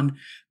early on.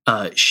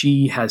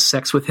 She has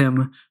sex with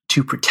him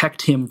to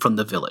protect him from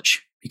the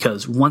village,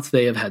 because once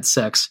they have had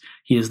sex,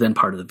 he is then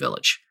part of the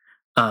village.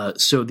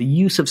 So the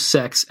use of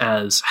sex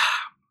as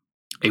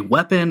a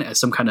weapon, as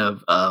some kind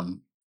of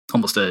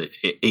almost a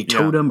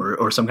totem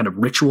or some kind of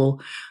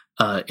ritual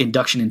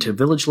induction into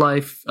village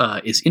life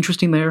is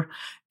interesting there.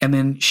 And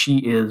then she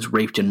is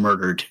raped and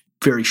murdered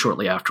very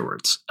shortly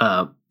afterwards.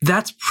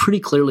 That's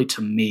pretty clearly,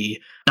 to me,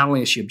 not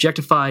only is she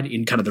objectified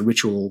in kind of the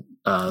ritual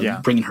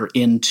bringing her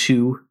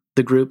into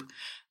the group,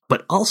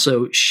 but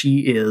also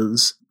she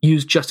is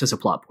used just as a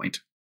plot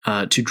point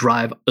to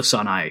drive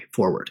Osanai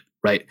forward,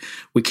 right?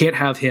 We can't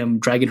have him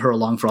dragging her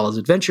along for all his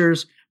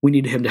adventures. We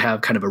need him to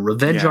have kind of a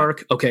revenge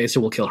arc. Okay, so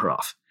we'll kill her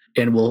off.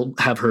 And we'll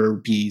have her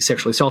be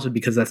sexually assaulted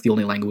because that's the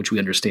only language we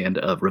understand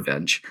of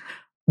revenge,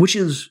 which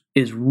is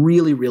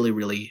really, really,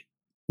 really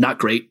not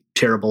great,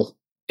 terrible,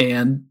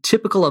 and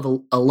typical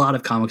of a lot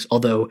of comics,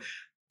 although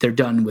they're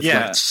done with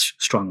less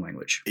strong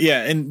language.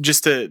 Yeah, and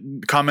just to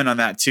comment on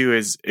that too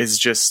is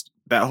just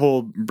that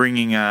whole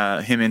bringing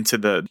him into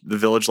the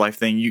village life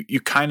thing. You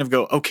kind of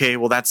go, okay,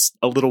 well that's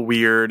a little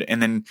weird,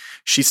 and then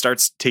she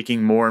starts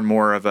taking more and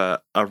more of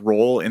a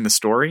role in the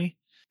story.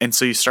 And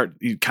so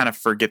you kind of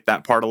forget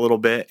that part a little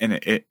bit, and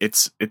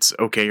it's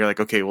okay. You're like,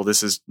 okay, well,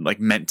 this is like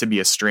meant to be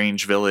a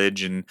strange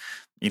village, and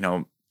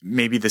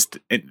maybe this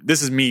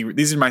is me.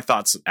 These are my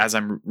thoughts as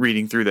I'm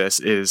reading through this.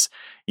 Is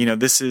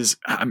this is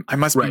I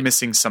must be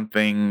missing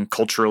something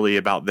culturally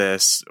about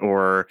this,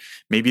 or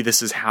maybe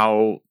this is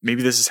how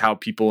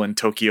people in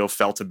Tokyo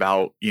felt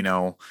about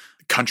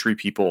country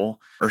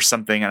people or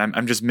something, and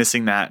I'm just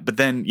missing that. But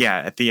then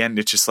at the end,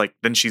 it's just like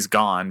then she's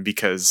gone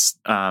because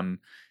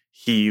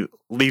he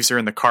leaves her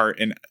in the cart,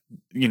 and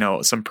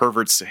some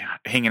perverts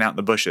hanging out in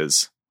the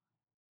bushes,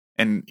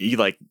 and he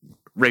like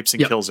rapes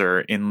and kills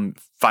her in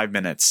 5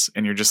 minutes,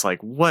 and you're just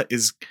like, what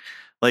is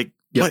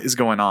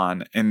going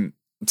on? And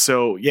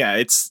so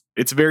it's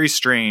very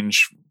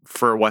strange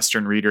for a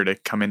Western reader to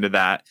come into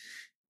that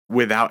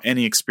without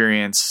any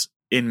experience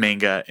in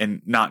manga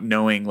and not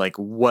knowing like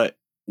what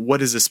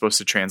is this supposed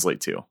to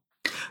translate to.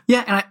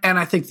 And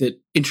I think that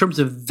in terms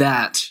of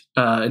that,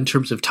 in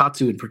terms of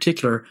Tatsu in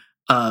particular,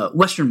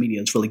 Western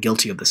media is really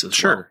guilty of this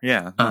as well.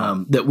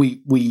 That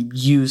we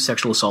use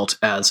sexual assault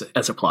as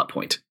a plot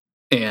point,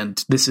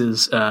 and this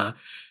is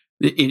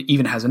it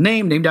even has a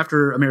name named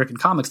after American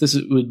comics. This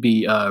would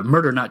be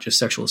murder, not just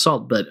sexual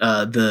assault, but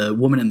the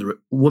woman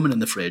in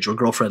the fridge or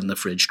girlfriend in the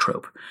fridge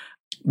trope.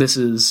 This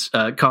is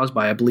caused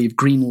by, I believe,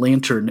 Green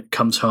Lantern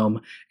comes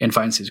home and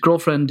finds his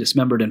girlfriend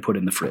dismembered and put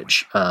in the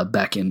fridge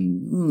back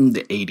in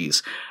the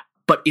 80s.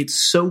 But it's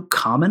so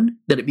common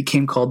that it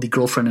became called the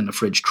girlfriend in the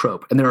fridge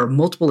trope. And there are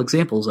multiple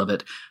examples of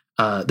it.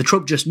 The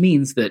trope just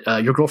means that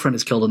your girlfriend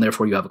is killed and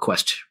therefore you have a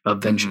quest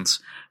of vengeance.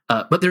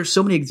 But there's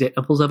so many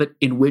examples of it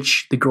in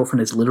which the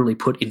girlfriend is literally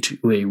put into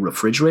a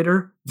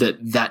refrigerator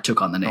that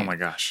took on the name. Oh my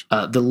gosh.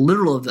 The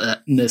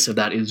literalness of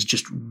that is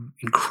just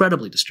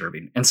incredibly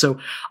disturbing. And so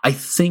I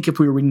think if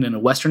we were reading in a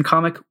Western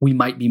comic, we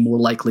might be more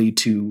likely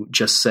to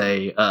just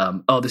say,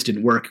 this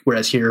didn't work.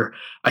 Whereas here,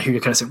 I hear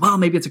you kind of saying, well,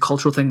 maybe it's a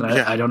cultural thing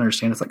that I don't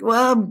understand. It's like,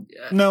 well,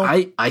 no,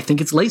 I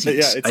think it's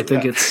laziness.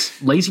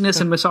 It's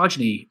laziness and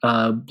misogyny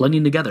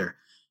blending together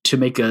to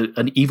make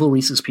an evil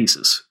Reese's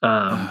Pieces.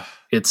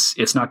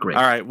 It's not great.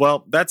 All right.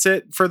 Well, that's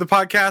it for the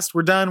podcast.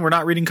 We're done. We're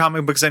not reading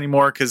comic books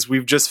anymore because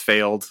we've just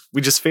failed.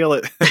 We just fail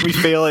it. We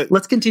fail it.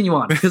 Let's continue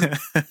on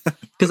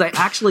because I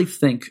actually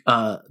think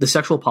the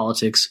sexual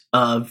politics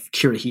of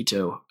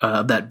Kirihito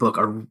that book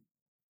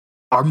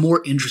are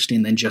more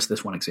interesting than just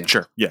this one example.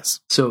 Sure. Yes.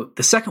 So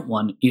the second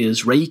one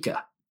is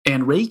Reika,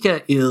 and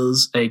Reika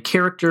is a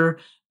character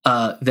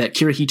that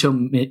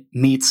Kirihito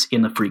meets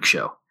in the Freak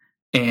Show,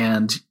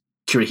 and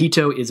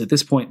Kirihito is at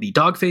this point the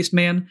dog-faced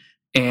man.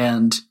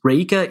 And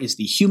Reika is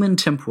the human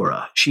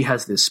tempura. She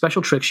has this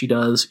special trick she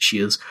does. She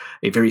is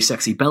a very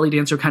sexy belly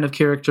dancer kind of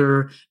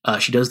character.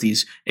 She does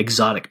these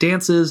exotic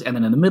dances, and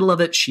then in the middle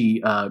of it,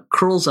 she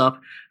curls up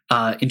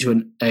into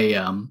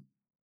an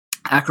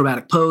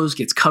acrobatic pose,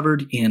 gets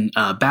covered in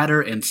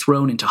batter, and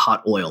thrown into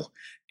hot oil.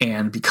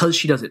 And because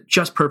she does it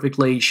just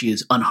perfectly, she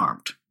is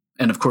unharmed.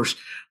 And of course,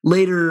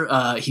 later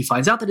he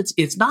finds out that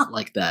it's not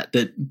like that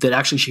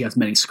actually she has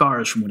many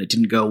scars from when it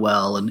didn't go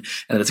well, and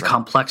that it's a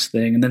complex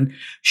thing. And then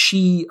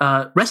she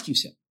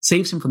rescues him,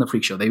 saves him from the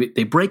Freak Show.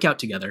 They break out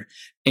together,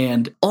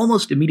 and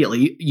almost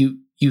immediately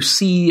you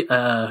see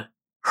her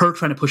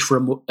trying to push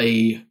for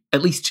a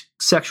at least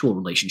sexual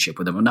relationship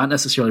with him, not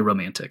necessarily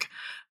romantic.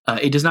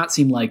 It does not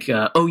seem like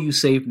you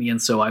saved me, and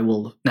so I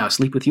will now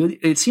sleep with you.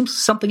 It seems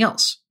something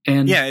else.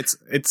 And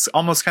it's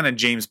almost kind of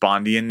James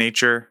Bondy in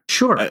nature.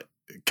 Sure.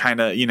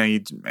 Kind of,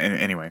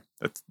 anyway,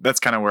 that's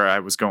kind of where I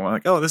was going.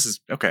 Like, this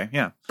is okay.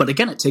 Yeah. But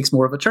again, it takes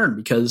more of a turn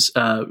because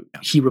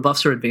he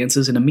rebuffs her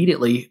advances, and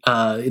immediately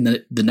in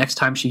the next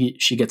time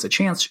she gets a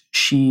chance,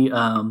 she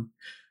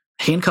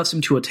handcuffs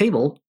him to a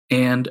table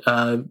and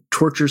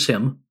tortures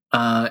him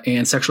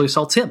and sexually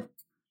assaults him.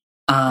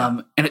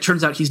 And it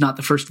turns out he's not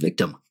the first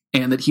victim,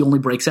 and that he only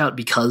breaks out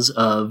because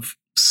of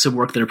some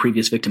work that a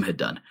previous victim had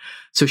done.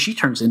 So she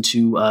turns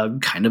into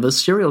kind of a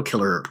serial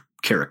killer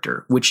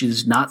character, which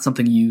is not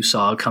something you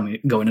saw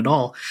going at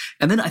all.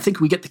 And then I think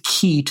we get the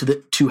key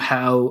to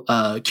how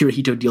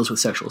Kirihito deals with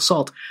sexual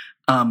assault.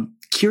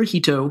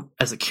 Kirihito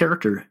as a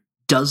character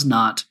does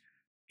not,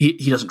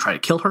 he doesn't try to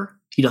kill her.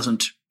 He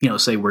doesn't,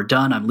 say, we're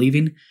done, I'm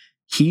leaving.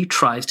 He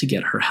tries to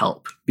get her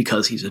help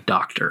because he's a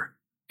doctor.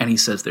 And he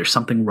says, there's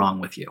something wrong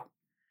with you.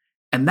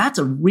 And that's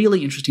a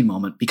really interesting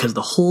moment because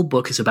the whole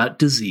book is about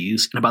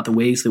disease and about the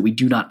ways that we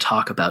do not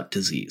talk about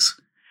disease,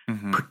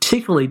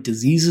 particularly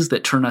diseases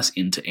that turn us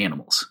into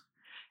animals.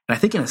 And I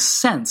think in a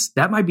sense,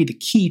 that might be the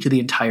key to the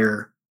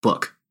entire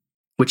book,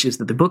 which is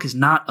that the book is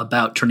not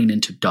about turning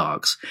into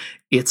dogs.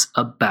 It's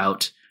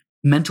about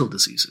mental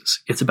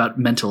diseases. It's about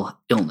mental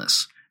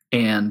illness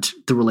and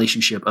the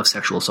relationship of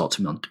sexual assault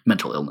to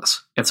mental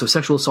illness. And so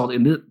sexual assault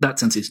in that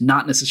sense is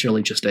not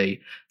necessarily just a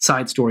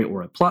side story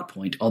or a plot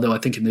point, although I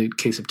think in the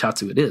case of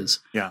Tatsu it is.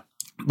 Yeah.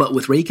 But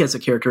with Reika as a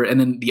character, and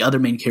then the other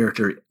main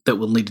character that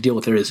we'll need to deal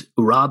with there is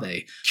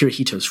Urabe,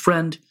 Kirihito's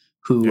friend,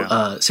 who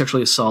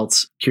sexually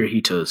assaults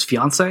Kirihito's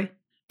fiancée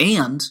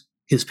and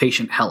his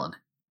patient Helen.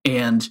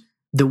 And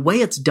the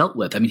way it's dealt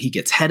with, I mean, he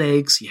gets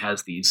headaches, he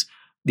has these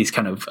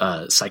kind of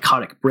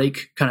psychotic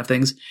break kind of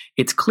things.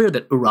 It's clear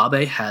that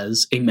Urabe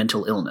has a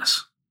mental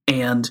illness,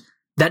 and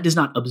that does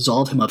not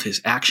absolve him of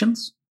his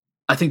actions.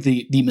 I think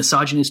the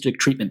misogynistic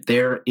treatment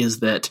there is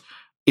that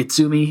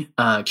Itsumi,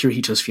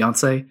 Kirihito's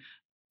fiancée,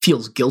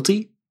 feels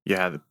guilty.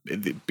 Yeah,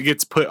 it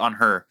gets put on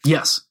her.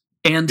 Yes.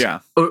 And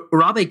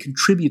Urabe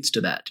contributes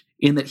to that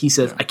in that he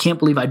says, I can't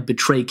believe I'd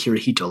betray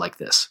Kirihito like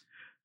this.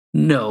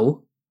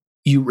 No,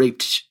 you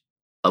raped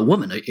a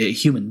woman, a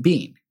human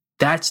being.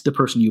 That's the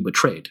person you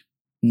betrayed,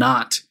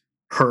 not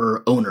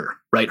her owner,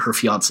 right? Her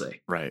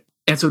fiance. Right.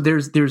 And so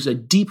there's a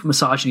deep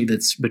misogyny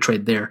that's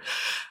betrayed there.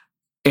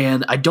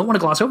 And I don't want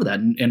to gloss over that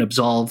and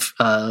absolve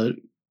Osamu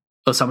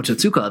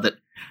Tezuka that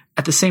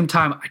at the same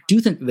time, I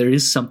do think there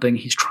is something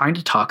he's trying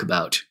to talk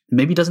about,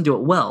 maybe he doesn't do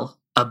it well,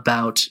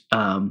 about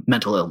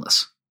mental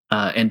illness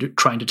and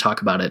trying to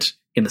talk about it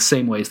in the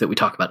same ways that we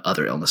talk about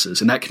other illnesses.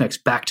 And that connects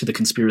back to the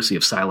conspiracy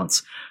of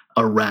silence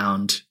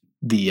around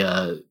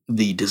the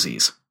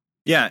disease.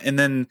 Yeah. And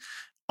then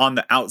on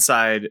the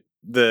outside,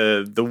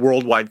 the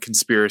worldwide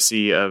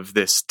conspiracy of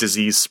this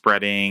disease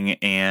spreading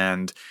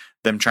and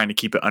them trying to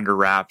keep it under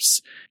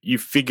wraps, you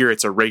figure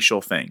it's a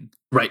racial thing.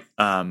 Right.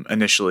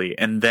 Initially.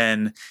 And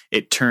then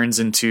it turns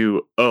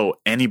into,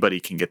 anybody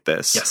can get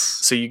this. Yes.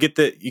 So you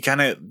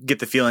kind of get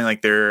the feeling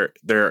like they're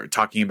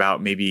talking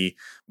about, maybe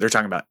they're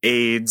talking about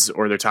AIDS,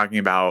 or they're talking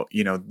about,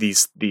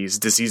 these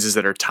diseases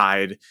that are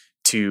tied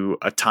to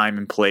a time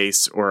and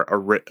place,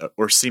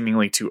 or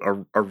seemingly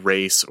to a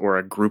race or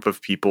a group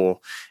of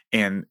people.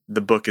 And the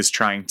book is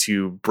trying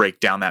to break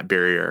down that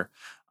barrier.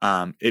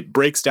 It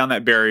breaks down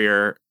that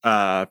barrier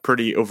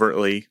pretty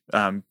overtly,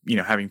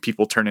 having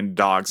people turn into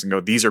dogs and go,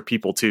 these are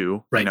people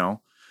too, right.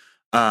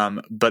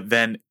 But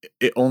then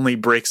it only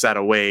breaks that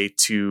away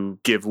to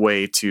give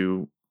way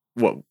to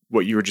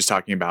what you were just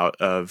talking about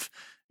of,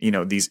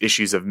 these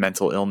issues of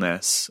mental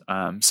illness.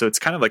 So it's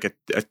kind of like a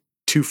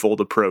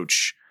twofold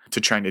approach to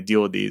trying to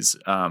deal with these.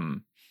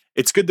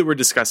 It's good that we're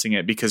discussing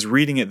it, because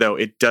reading it though,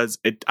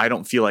 I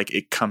don't feel like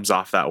it comes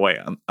off that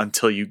way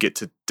until you get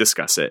to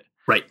discuss it.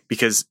 Right.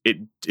 Because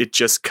it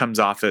just comes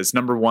off as,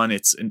 number one,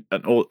 it's an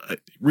old,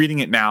 reading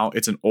it now,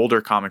 it's an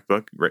older comic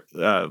book, 50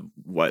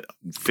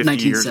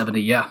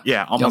 1970, years?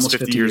 Yeah, almost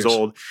 50 years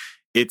old.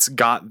 It's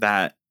got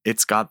that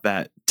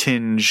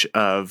tinge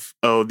of,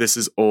 this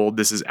is old,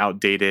 this is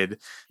outdated.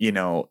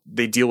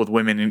 They deal with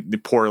women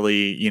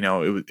poorly. You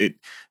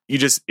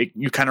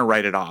kind of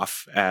write it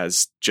off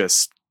as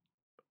just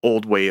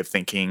old way of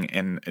thinking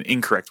and an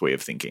incorrect way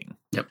of thinking.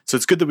 Yep. So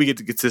it's good that we get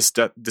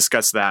to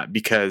discuss that,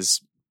 because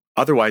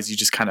otherwise you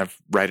just kind of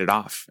write it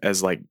off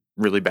as like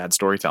really bad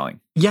storytelling.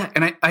 Yeah.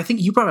 And I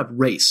think you brought up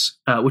race,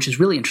 which is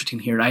really interesting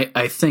here. And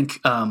I think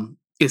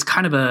is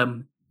kind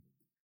of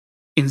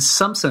in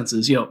some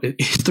senses,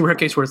 it's the rare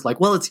case where it's like,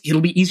 well,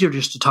 it'll be easier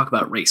just to talk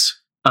about race.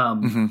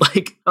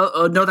 Like,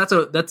 no,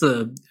 that's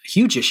a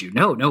huge issue.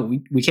 No,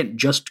 we can't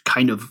just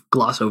kind of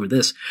gloss over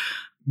this,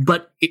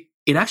 but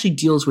it actually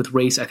deals with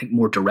race, I think,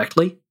 more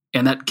directly.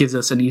 And that gives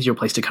us an easier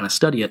place to kind of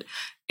study it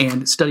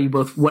and study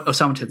both what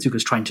Osamu Tezuka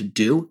is trying to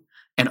do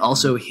and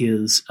also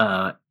his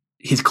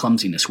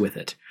clumsiness with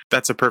it.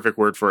 That's a perfect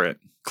word for it.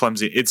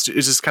 Clumsy. It's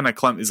just kind of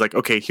clumsy. It's like,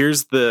 okay,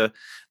 here's the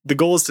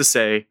goal is to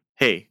say,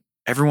 hey,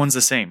 everyone's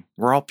the same.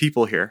 We're all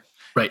people here.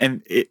 Right.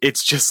 And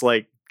it's just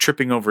like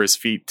tripping over his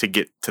feet to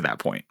get to that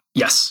point.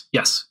 Yes.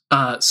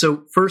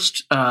 So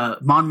first,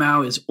 Mon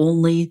Mao is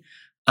only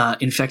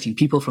infecting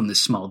people from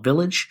this small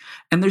village.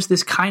 And there's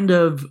this kind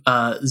of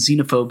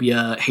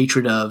xenophobia,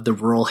 hatred of the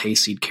rural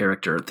hayseed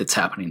character that's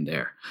happening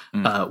there,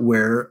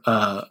 where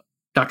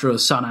Dr.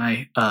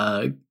 Osanai,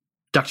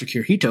 Dr.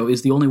 Kirihito,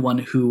 is the only one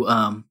who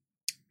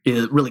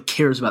really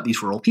cares about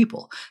these rural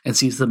people and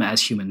sees them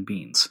as human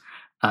beings.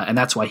 And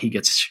that's why he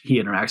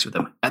interacts with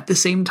them. At the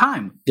same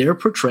time, they're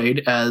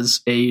portrayed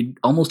as a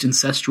almost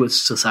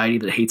incestuous society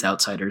that hates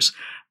outsiders,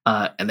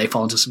 and they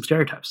fall into some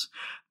stereotypes.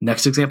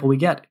 Next example we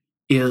get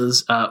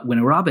is when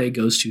Urabe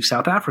goes to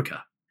South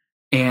Africa,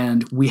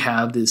 and we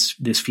have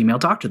this female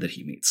doctor that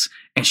he meets,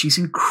 and she's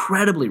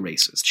incredibly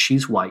racist.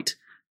 She's white,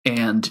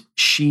 and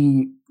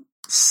she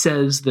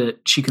says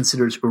that she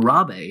considers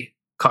Urabe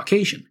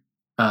Caucasian,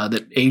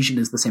 that Asian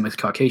is the same as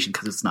Caucasian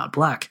because it's not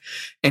black,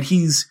 and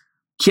he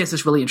has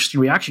this really interesting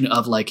reaction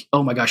of like,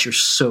 oh my gosh, you're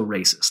so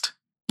racist.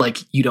 Like,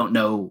 you have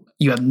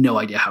no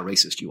idea how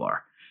racist you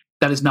are.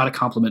 That is not a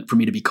compliment for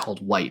me to be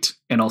called white.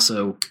 And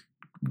also,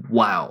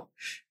 wow.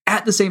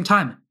 At the same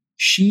time,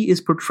 she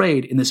is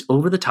portrayed in this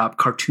over-the-top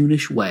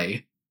cartoonish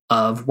way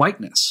of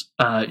whiteness.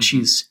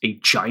 She's a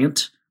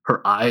giant.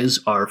 Her eyes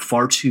are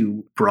far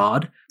too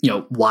broad,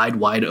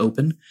 wide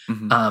open.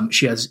 Mm-hmm.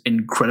 She has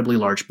incredibly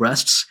large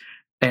breasts.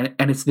 And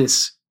it's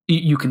this,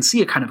 you can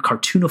see a kind of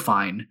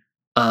cartoonifying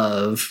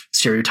of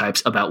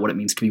stereotypes about what it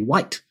means to be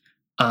white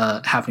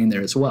happening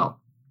there as well.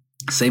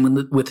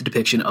 Same with the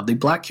depiction of the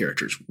black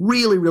characters.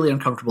 Really, really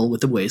uncomfortable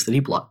with the ways that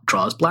he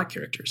draws black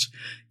characters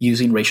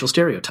using racial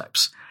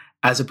stereotypes,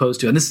 as opposed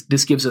to, and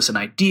this gives us an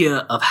idea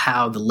of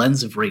how the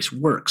lens of race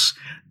works.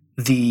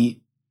 The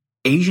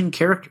Asian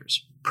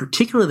characters,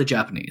 particularly the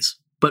Japanese,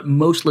 but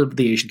mostly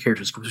the Asian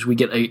characters, because we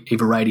get a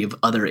variety of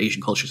other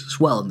Asian cultures as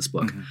well in this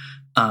book,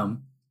 mm-hmm.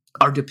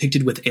 Are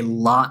depicted with a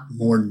lot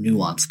more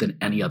nuance than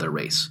any other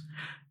race.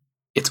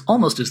 It's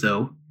almost as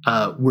though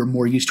we're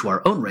more used to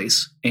our own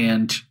race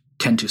and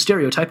tend to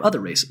stereotype other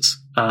races,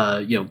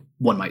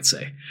 one might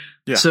say.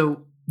 Yeah.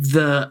 So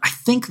I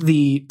think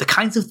the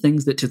kinds of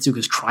things that Tezuka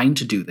is trying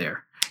to do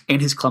there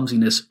and his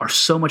clumsiness are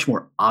so much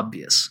more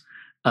obvious.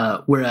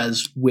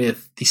 Whereas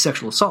with the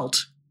sexual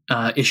assault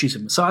issues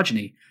of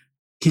misogyny,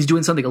 he's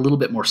doing something a little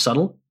bit more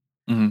subtle,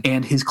 mm-hmm.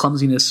 and his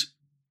clumsiness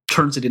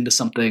turns it into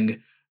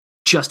something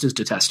just as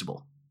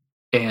detestable.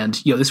 And,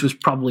 this was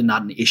probably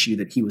not an issue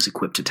that he was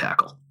equipped to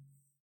tackle.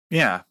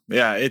 Yeah.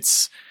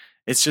 It's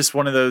just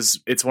one of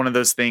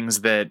those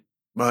things that,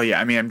 well,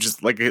 yeah, I mean, I'm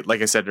just like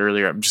I said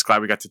earlier, I'm just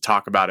glad we got to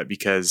talk about it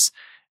because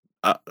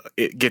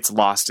it gets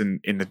lost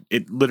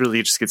it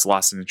literally just gets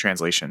lost in the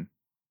translation.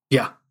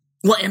 Yeah.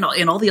 Well,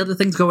 and all the other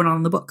things going on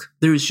in the book.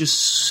 There's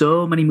just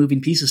so many moving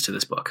pieces to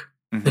this book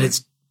mm-hmm. that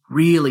it's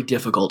really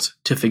difficult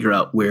to figure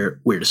out where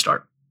to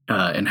start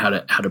and how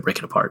to break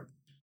it apart.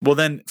 Well,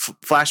 then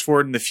flash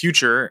forward in the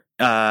future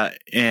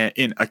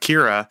in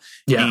Akira,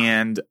 yeah.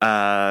 and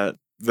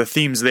the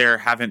themes there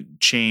haven't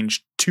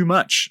changed too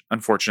much,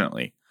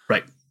 unfortunately.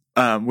 Right.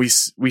 We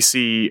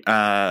see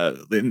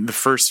in the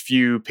first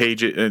few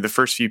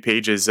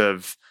pages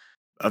of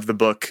the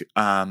book,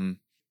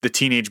 the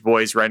teenage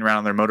boys riding around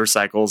on their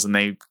motorcycles, and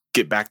they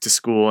get back to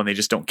school, and they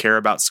just don't care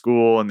about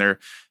school, and they're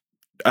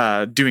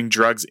doing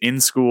drugs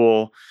in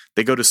school.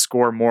 They go to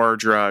score more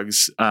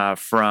drugs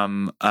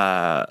from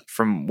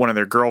one of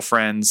their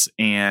girlfriends,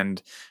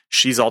 and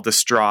she's all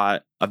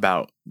distraught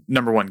about,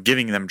 number one,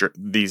 giving them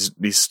these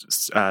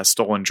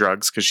stolen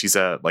drugs because she's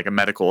a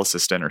medical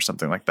assistant or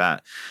something like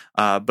that.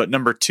 But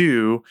number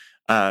two,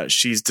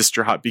 she's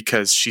distraught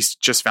because she's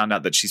just found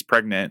out that she's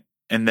pregnant,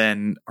 and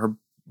then her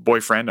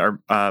boyfriend,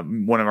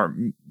 one of our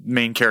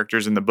main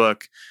characters in the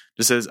book,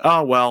 just says,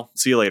 "Oh well,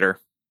 see you later."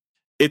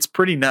 It's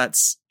pretty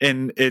nuts,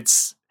 and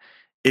it's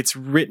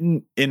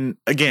written in,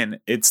 again,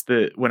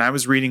 when I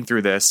was reading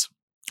through this,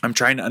 I'm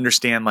trying to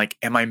understand,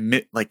 am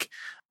I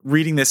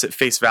reading this at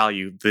face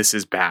value? This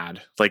is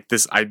bad.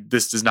 This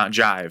does not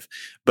jive.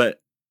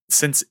 But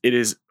since it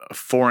is a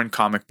foreign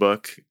comic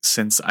book,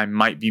 since I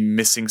might be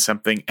missing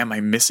something, am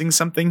I missing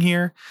something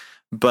here?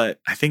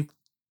 But I think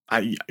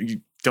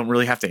you don't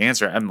really have to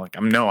answer.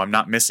 I'm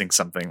not missing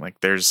something.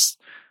 There's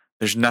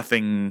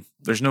nothing,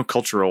 there's no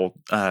cultural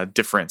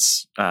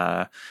difference.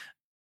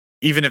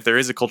 Even if there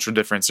is a cultural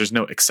difference, there's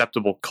no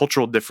acceptable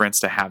cultural difference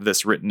to have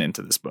this written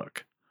into this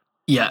book.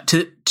 Yeah,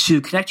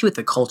 to connect you with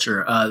the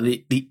culture,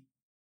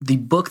 the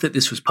book that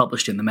this was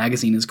published in, the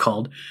magazine, is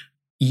called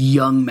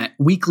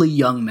Weekly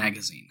Young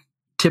Magazine.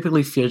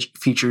 Typically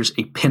features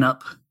a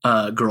pinup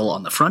girl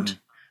on the front,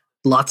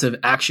 lots of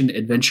action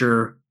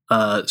adventure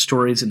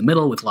stories in the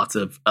middle with lots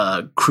of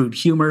crude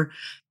humor.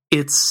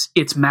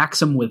 It's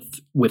Maxim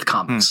with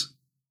comics,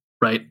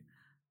 right?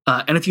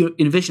 And if you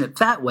envision it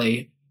that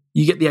way,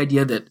 you get the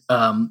idea that,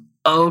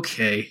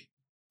 okay,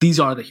 these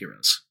are the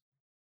heroes.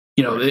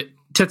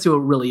 Tetsuo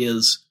really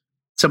is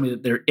somebody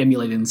that they're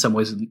emulating in some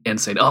ways and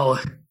saying,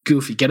 oh,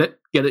 Goofy, get it?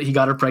 He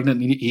got her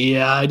pregnant. And he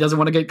doesn't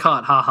want to get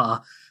caught. Ha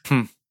ha.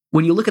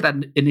 When you look at that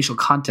initial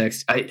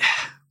context,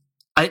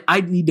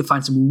 I need to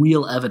find some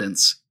real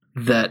evidence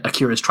that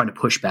Akira is trying to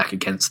push back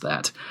against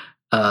that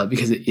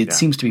because it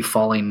seems to be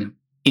falling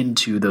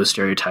into those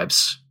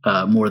stereotypes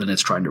more than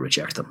it's trying to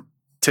reject them.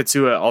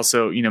 Tetsuo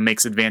also,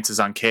 makes advances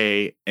on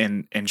Kei,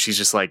 and she's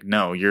just like,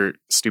 no, you're a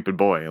stupid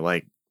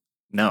boy.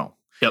 No.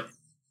 Yep.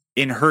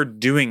 In her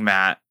doing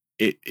that,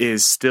 it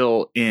is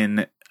still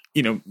in,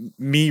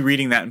 me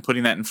reading that and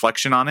putting that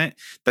inflection on it.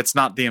 That's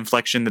not the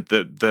inflection that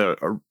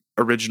the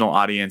original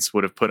audience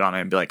would have put on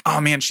it and be like, oh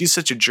man, she's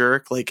such a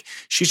jerk. Like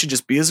she should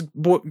just be his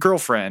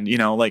girlfriend,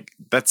 like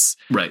that's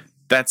Right.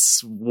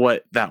 That's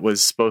what that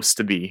was supposed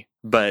to be.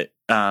 But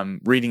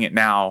reading it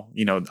now,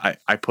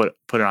 I put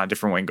it on a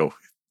different way and go,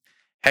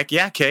 heck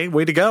yeah, Kay,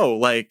 way to go.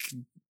 Like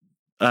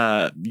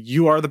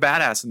you are the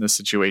badass in this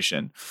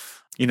situation.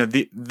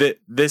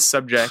 This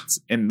subject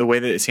and the way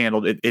that it's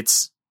handled,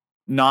 it's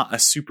not a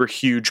super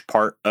huge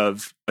part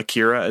of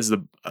Akira as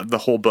the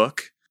whole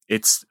book.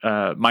 It's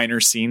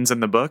minor scenes in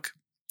the book.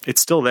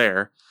 It's still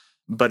there,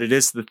 but it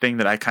is the thing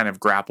that I kind of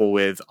grapple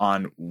with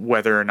on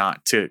whether or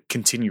not to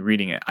continue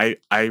reading it.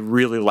 I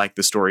really like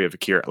the story of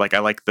Akira. Like I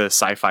like the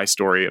sci-fi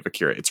story of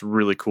Akira. It's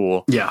really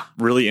cool. Yeah.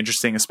 Really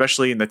interesting,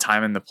 especially in the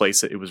time and the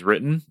place that it was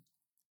written.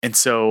 And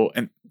so,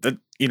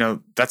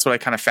 that's what I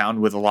kind of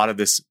found with a lot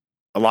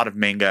of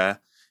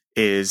manga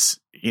is,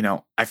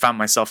 I found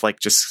myself like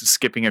just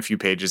skipping a few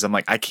pages. I'm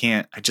like, I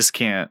just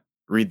can't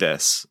read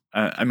this.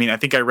 I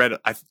think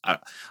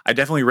I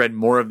definitely read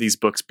more of these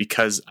books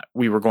because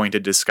we were going to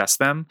discuss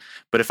them.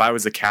 But if I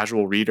was a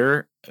casual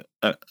reader,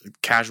 a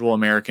casual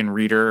American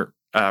reader,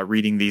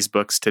 reading these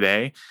books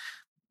today,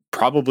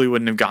 probably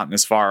wouldn't have gotten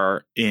as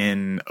far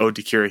in Ode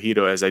to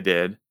Kirihito as I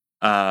did.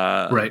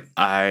 Right.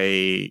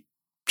 I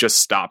just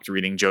stopped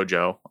reading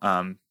JoJo.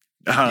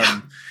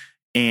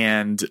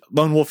 And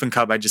Lone Wolf and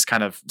Cub, I just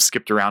kind of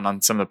skipped around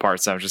on some of the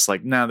parts. I was just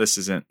like, no, this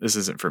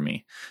isn't for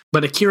me.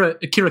 But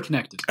Akira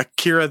connected.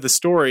 Akira, the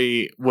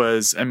story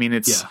was,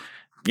 it's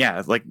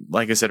like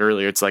I said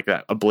earlier, it's like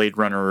a Blade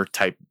Runner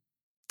type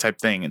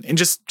thing. And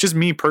just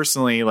me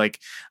personally, like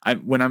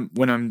when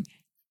I'm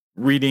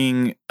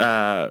reading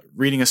a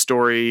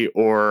story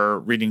or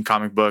reading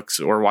comic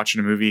books or watching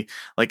a movie,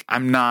 like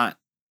I'm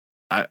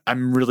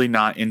really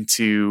not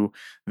into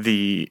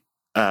the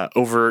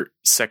overt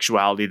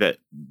sexuality that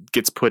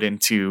gets put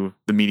into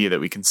the media that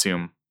we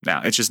consume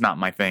now. It's just not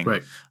my thing.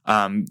 Right.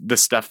 The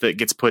stuff that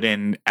gets put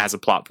in as a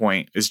plot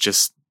point is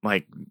just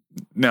like,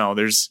 no,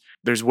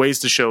 there's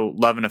ways to show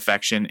love and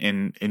affection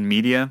in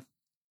media,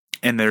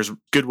 and there's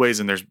good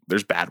ways and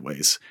there's bad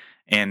ways.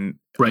 And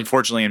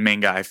Unfortunately in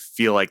manga, I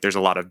feel like there's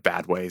a lot of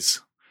bad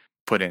ways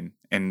put in.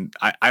 And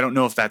I don't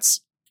know if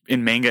that's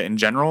in manga in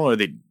general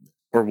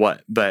or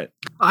what, but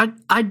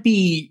I'd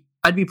be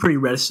pretty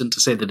reticent to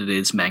say that it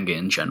is manga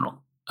in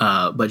general,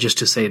 but just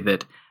to say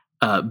that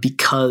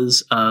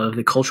because of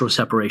the cultural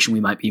separation, we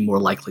might be more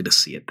likely to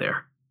see it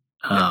there,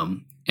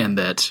 and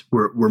that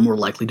we're more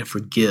likely to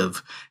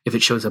forgive if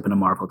it shows up in a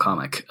Marvel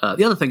comic.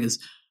 The other thing is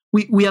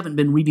we haven't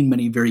been reading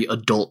many very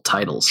adult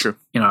titles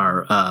in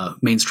our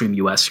mainstream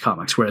U.S.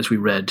 comics, whereas we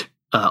read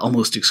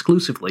almost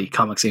exclusively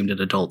comics aimed at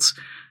adults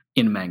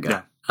in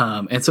manga.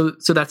 Yeah. And so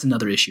that's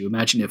another issue.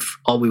 Imagine if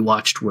all we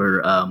watched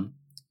were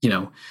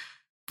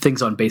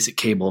things on basic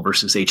cable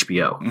versus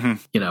HBO.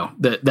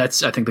 Mm-hmm.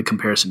 That's I think the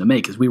comparison to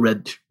make is we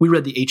read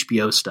the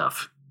HBO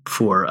stuff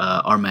for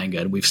our manga,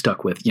 and we've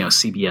stuck with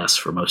CBS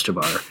for most of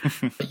our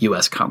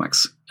US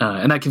comics,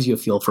 and that gives you a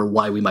feel for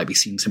why we might be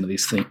seeing some of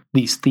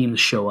these themes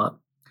show up.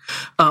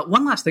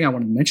 One last thing I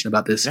wanted to mention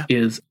about this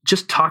is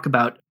just talk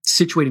about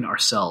situating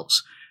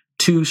ourselves,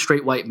 two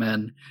straight white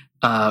men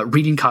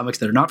reading comics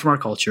that are not from our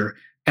culture,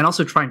 and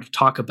also trying to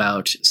talk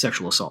about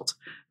sexual assault.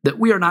 That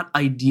we are not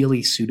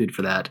ideally suited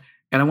for that.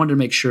 And I wanted to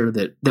make sure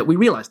that we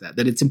realize that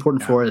it's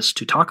important for us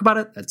to talk about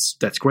it.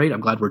 That's great. I'm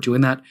glad we're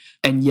doing that.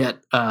 And yet,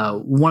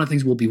 one of the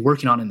things we'll be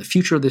working on in the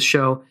future of this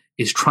show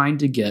is trying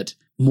to get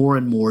more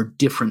and more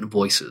different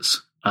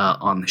voices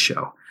on the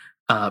show,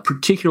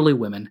 particularly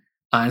women.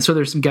 And so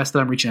there's some guests that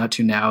I'm reaching out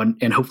to now,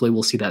 and hopefully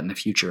we'll see that in the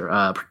future,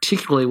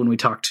 particularly when we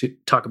talk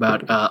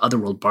about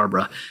Otherworld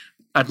Barbara.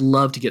 I'd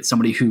love to get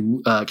somebody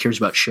who cares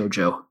about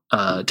shoujo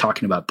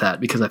talking about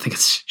that, because I think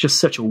it's just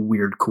such a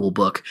weird, cool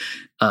book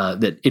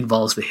that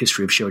involves the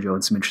history of shoujo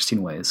in some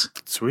interesting ways.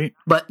 Sweet.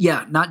 But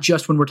yeah, not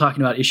just when we're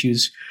talking about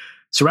issues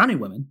surrounding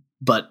women,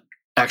 but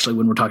actually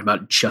when we're talking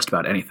about just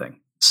about anything.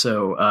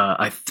 So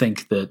I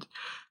think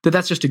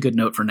that's just a good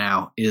note for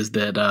now, is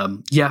that,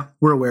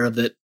 we're aware of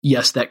that.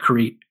 Yes, that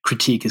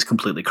critique is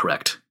completely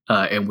correct.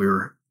 And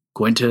we're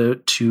going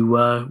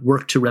to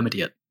work to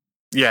remedy it.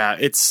 Yeah,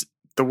 it's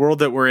the world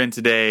that we're in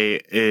today,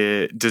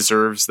 it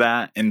deserves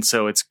that. And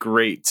so it's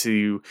great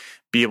to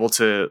be able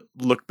to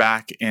look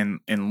back and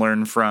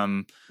learn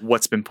from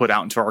what's been put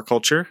out into our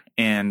culture.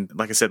 And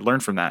like I said, learn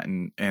from that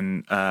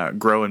and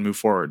grow and move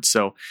forward.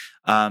 So,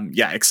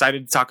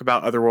 excited to talk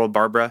about Otherworld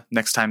Barbara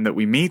next time that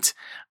we meet.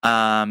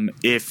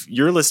 If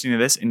you're listening to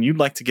this and you'd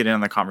like to get in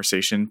on the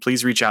conversation,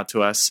 please reach out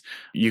to us.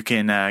 You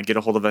can get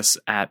a hold of us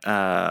at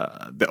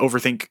the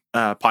Overthink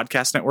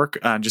Podcast Network.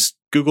 Just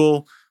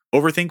Google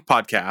Overthink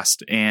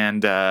Podcast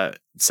and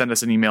send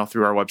us an email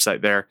through our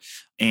website there.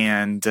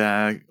 And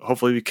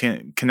hopefully we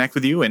can connect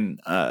with you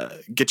and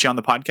get you on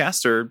the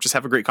podcast or just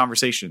have a great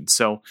conversation.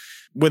 So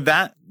with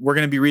that, we're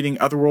going to be reading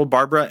Otherworld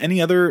Barbara.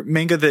 Any other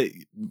manga that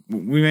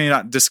we may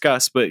not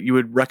discuss, but you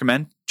would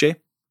recommend, Jay?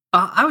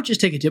 I would just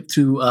take a dip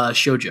to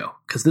shoujo,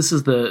 because this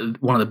is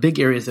one of the big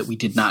areas that we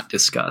did not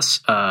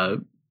discuss,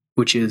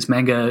 which is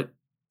manga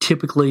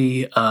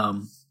typically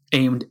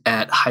aimed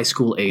at high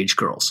school age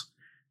girls.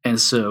 And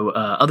so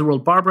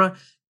Otherworld Barbara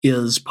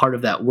is part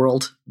of that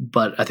world,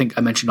 but I think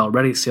I mentioned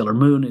already Sailor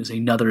Moon is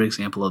another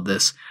example of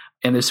this.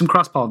 And there's some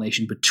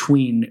cross-pollination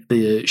between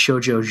the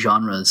shoujo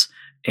genres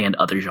and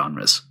other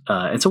genres.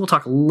 And so we'll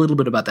talk a little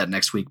bit about that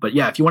next week. But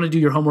yeah, if you want to do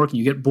your homework and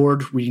you get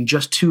bored reading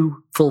just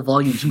 2 full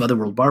volumes of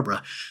Otherworld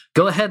Barbara,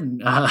 go ahead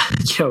and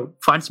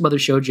find some other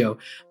shoujo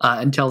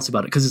and tell us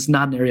about it, because it's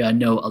not an area I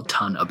know a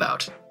ton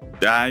about.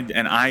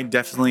 I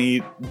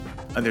definitely,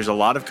 there's a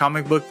lot of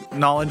comic book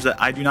knowledge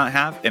that I do not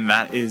have, and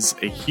that is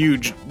a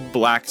huge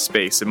black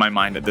space in my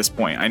mind at this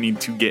point. I need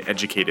to get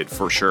educated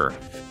for sure.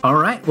 All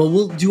right. Well,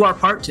 we'll do our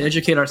part to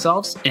educate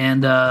ourselves,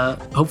 and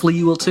hopefully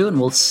you will too, and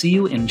we'll see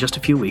you in just a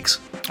few weeks.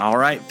 All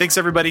right. Thanks,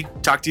 everybody.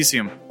 Talk to you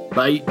soon.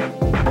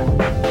 Bye.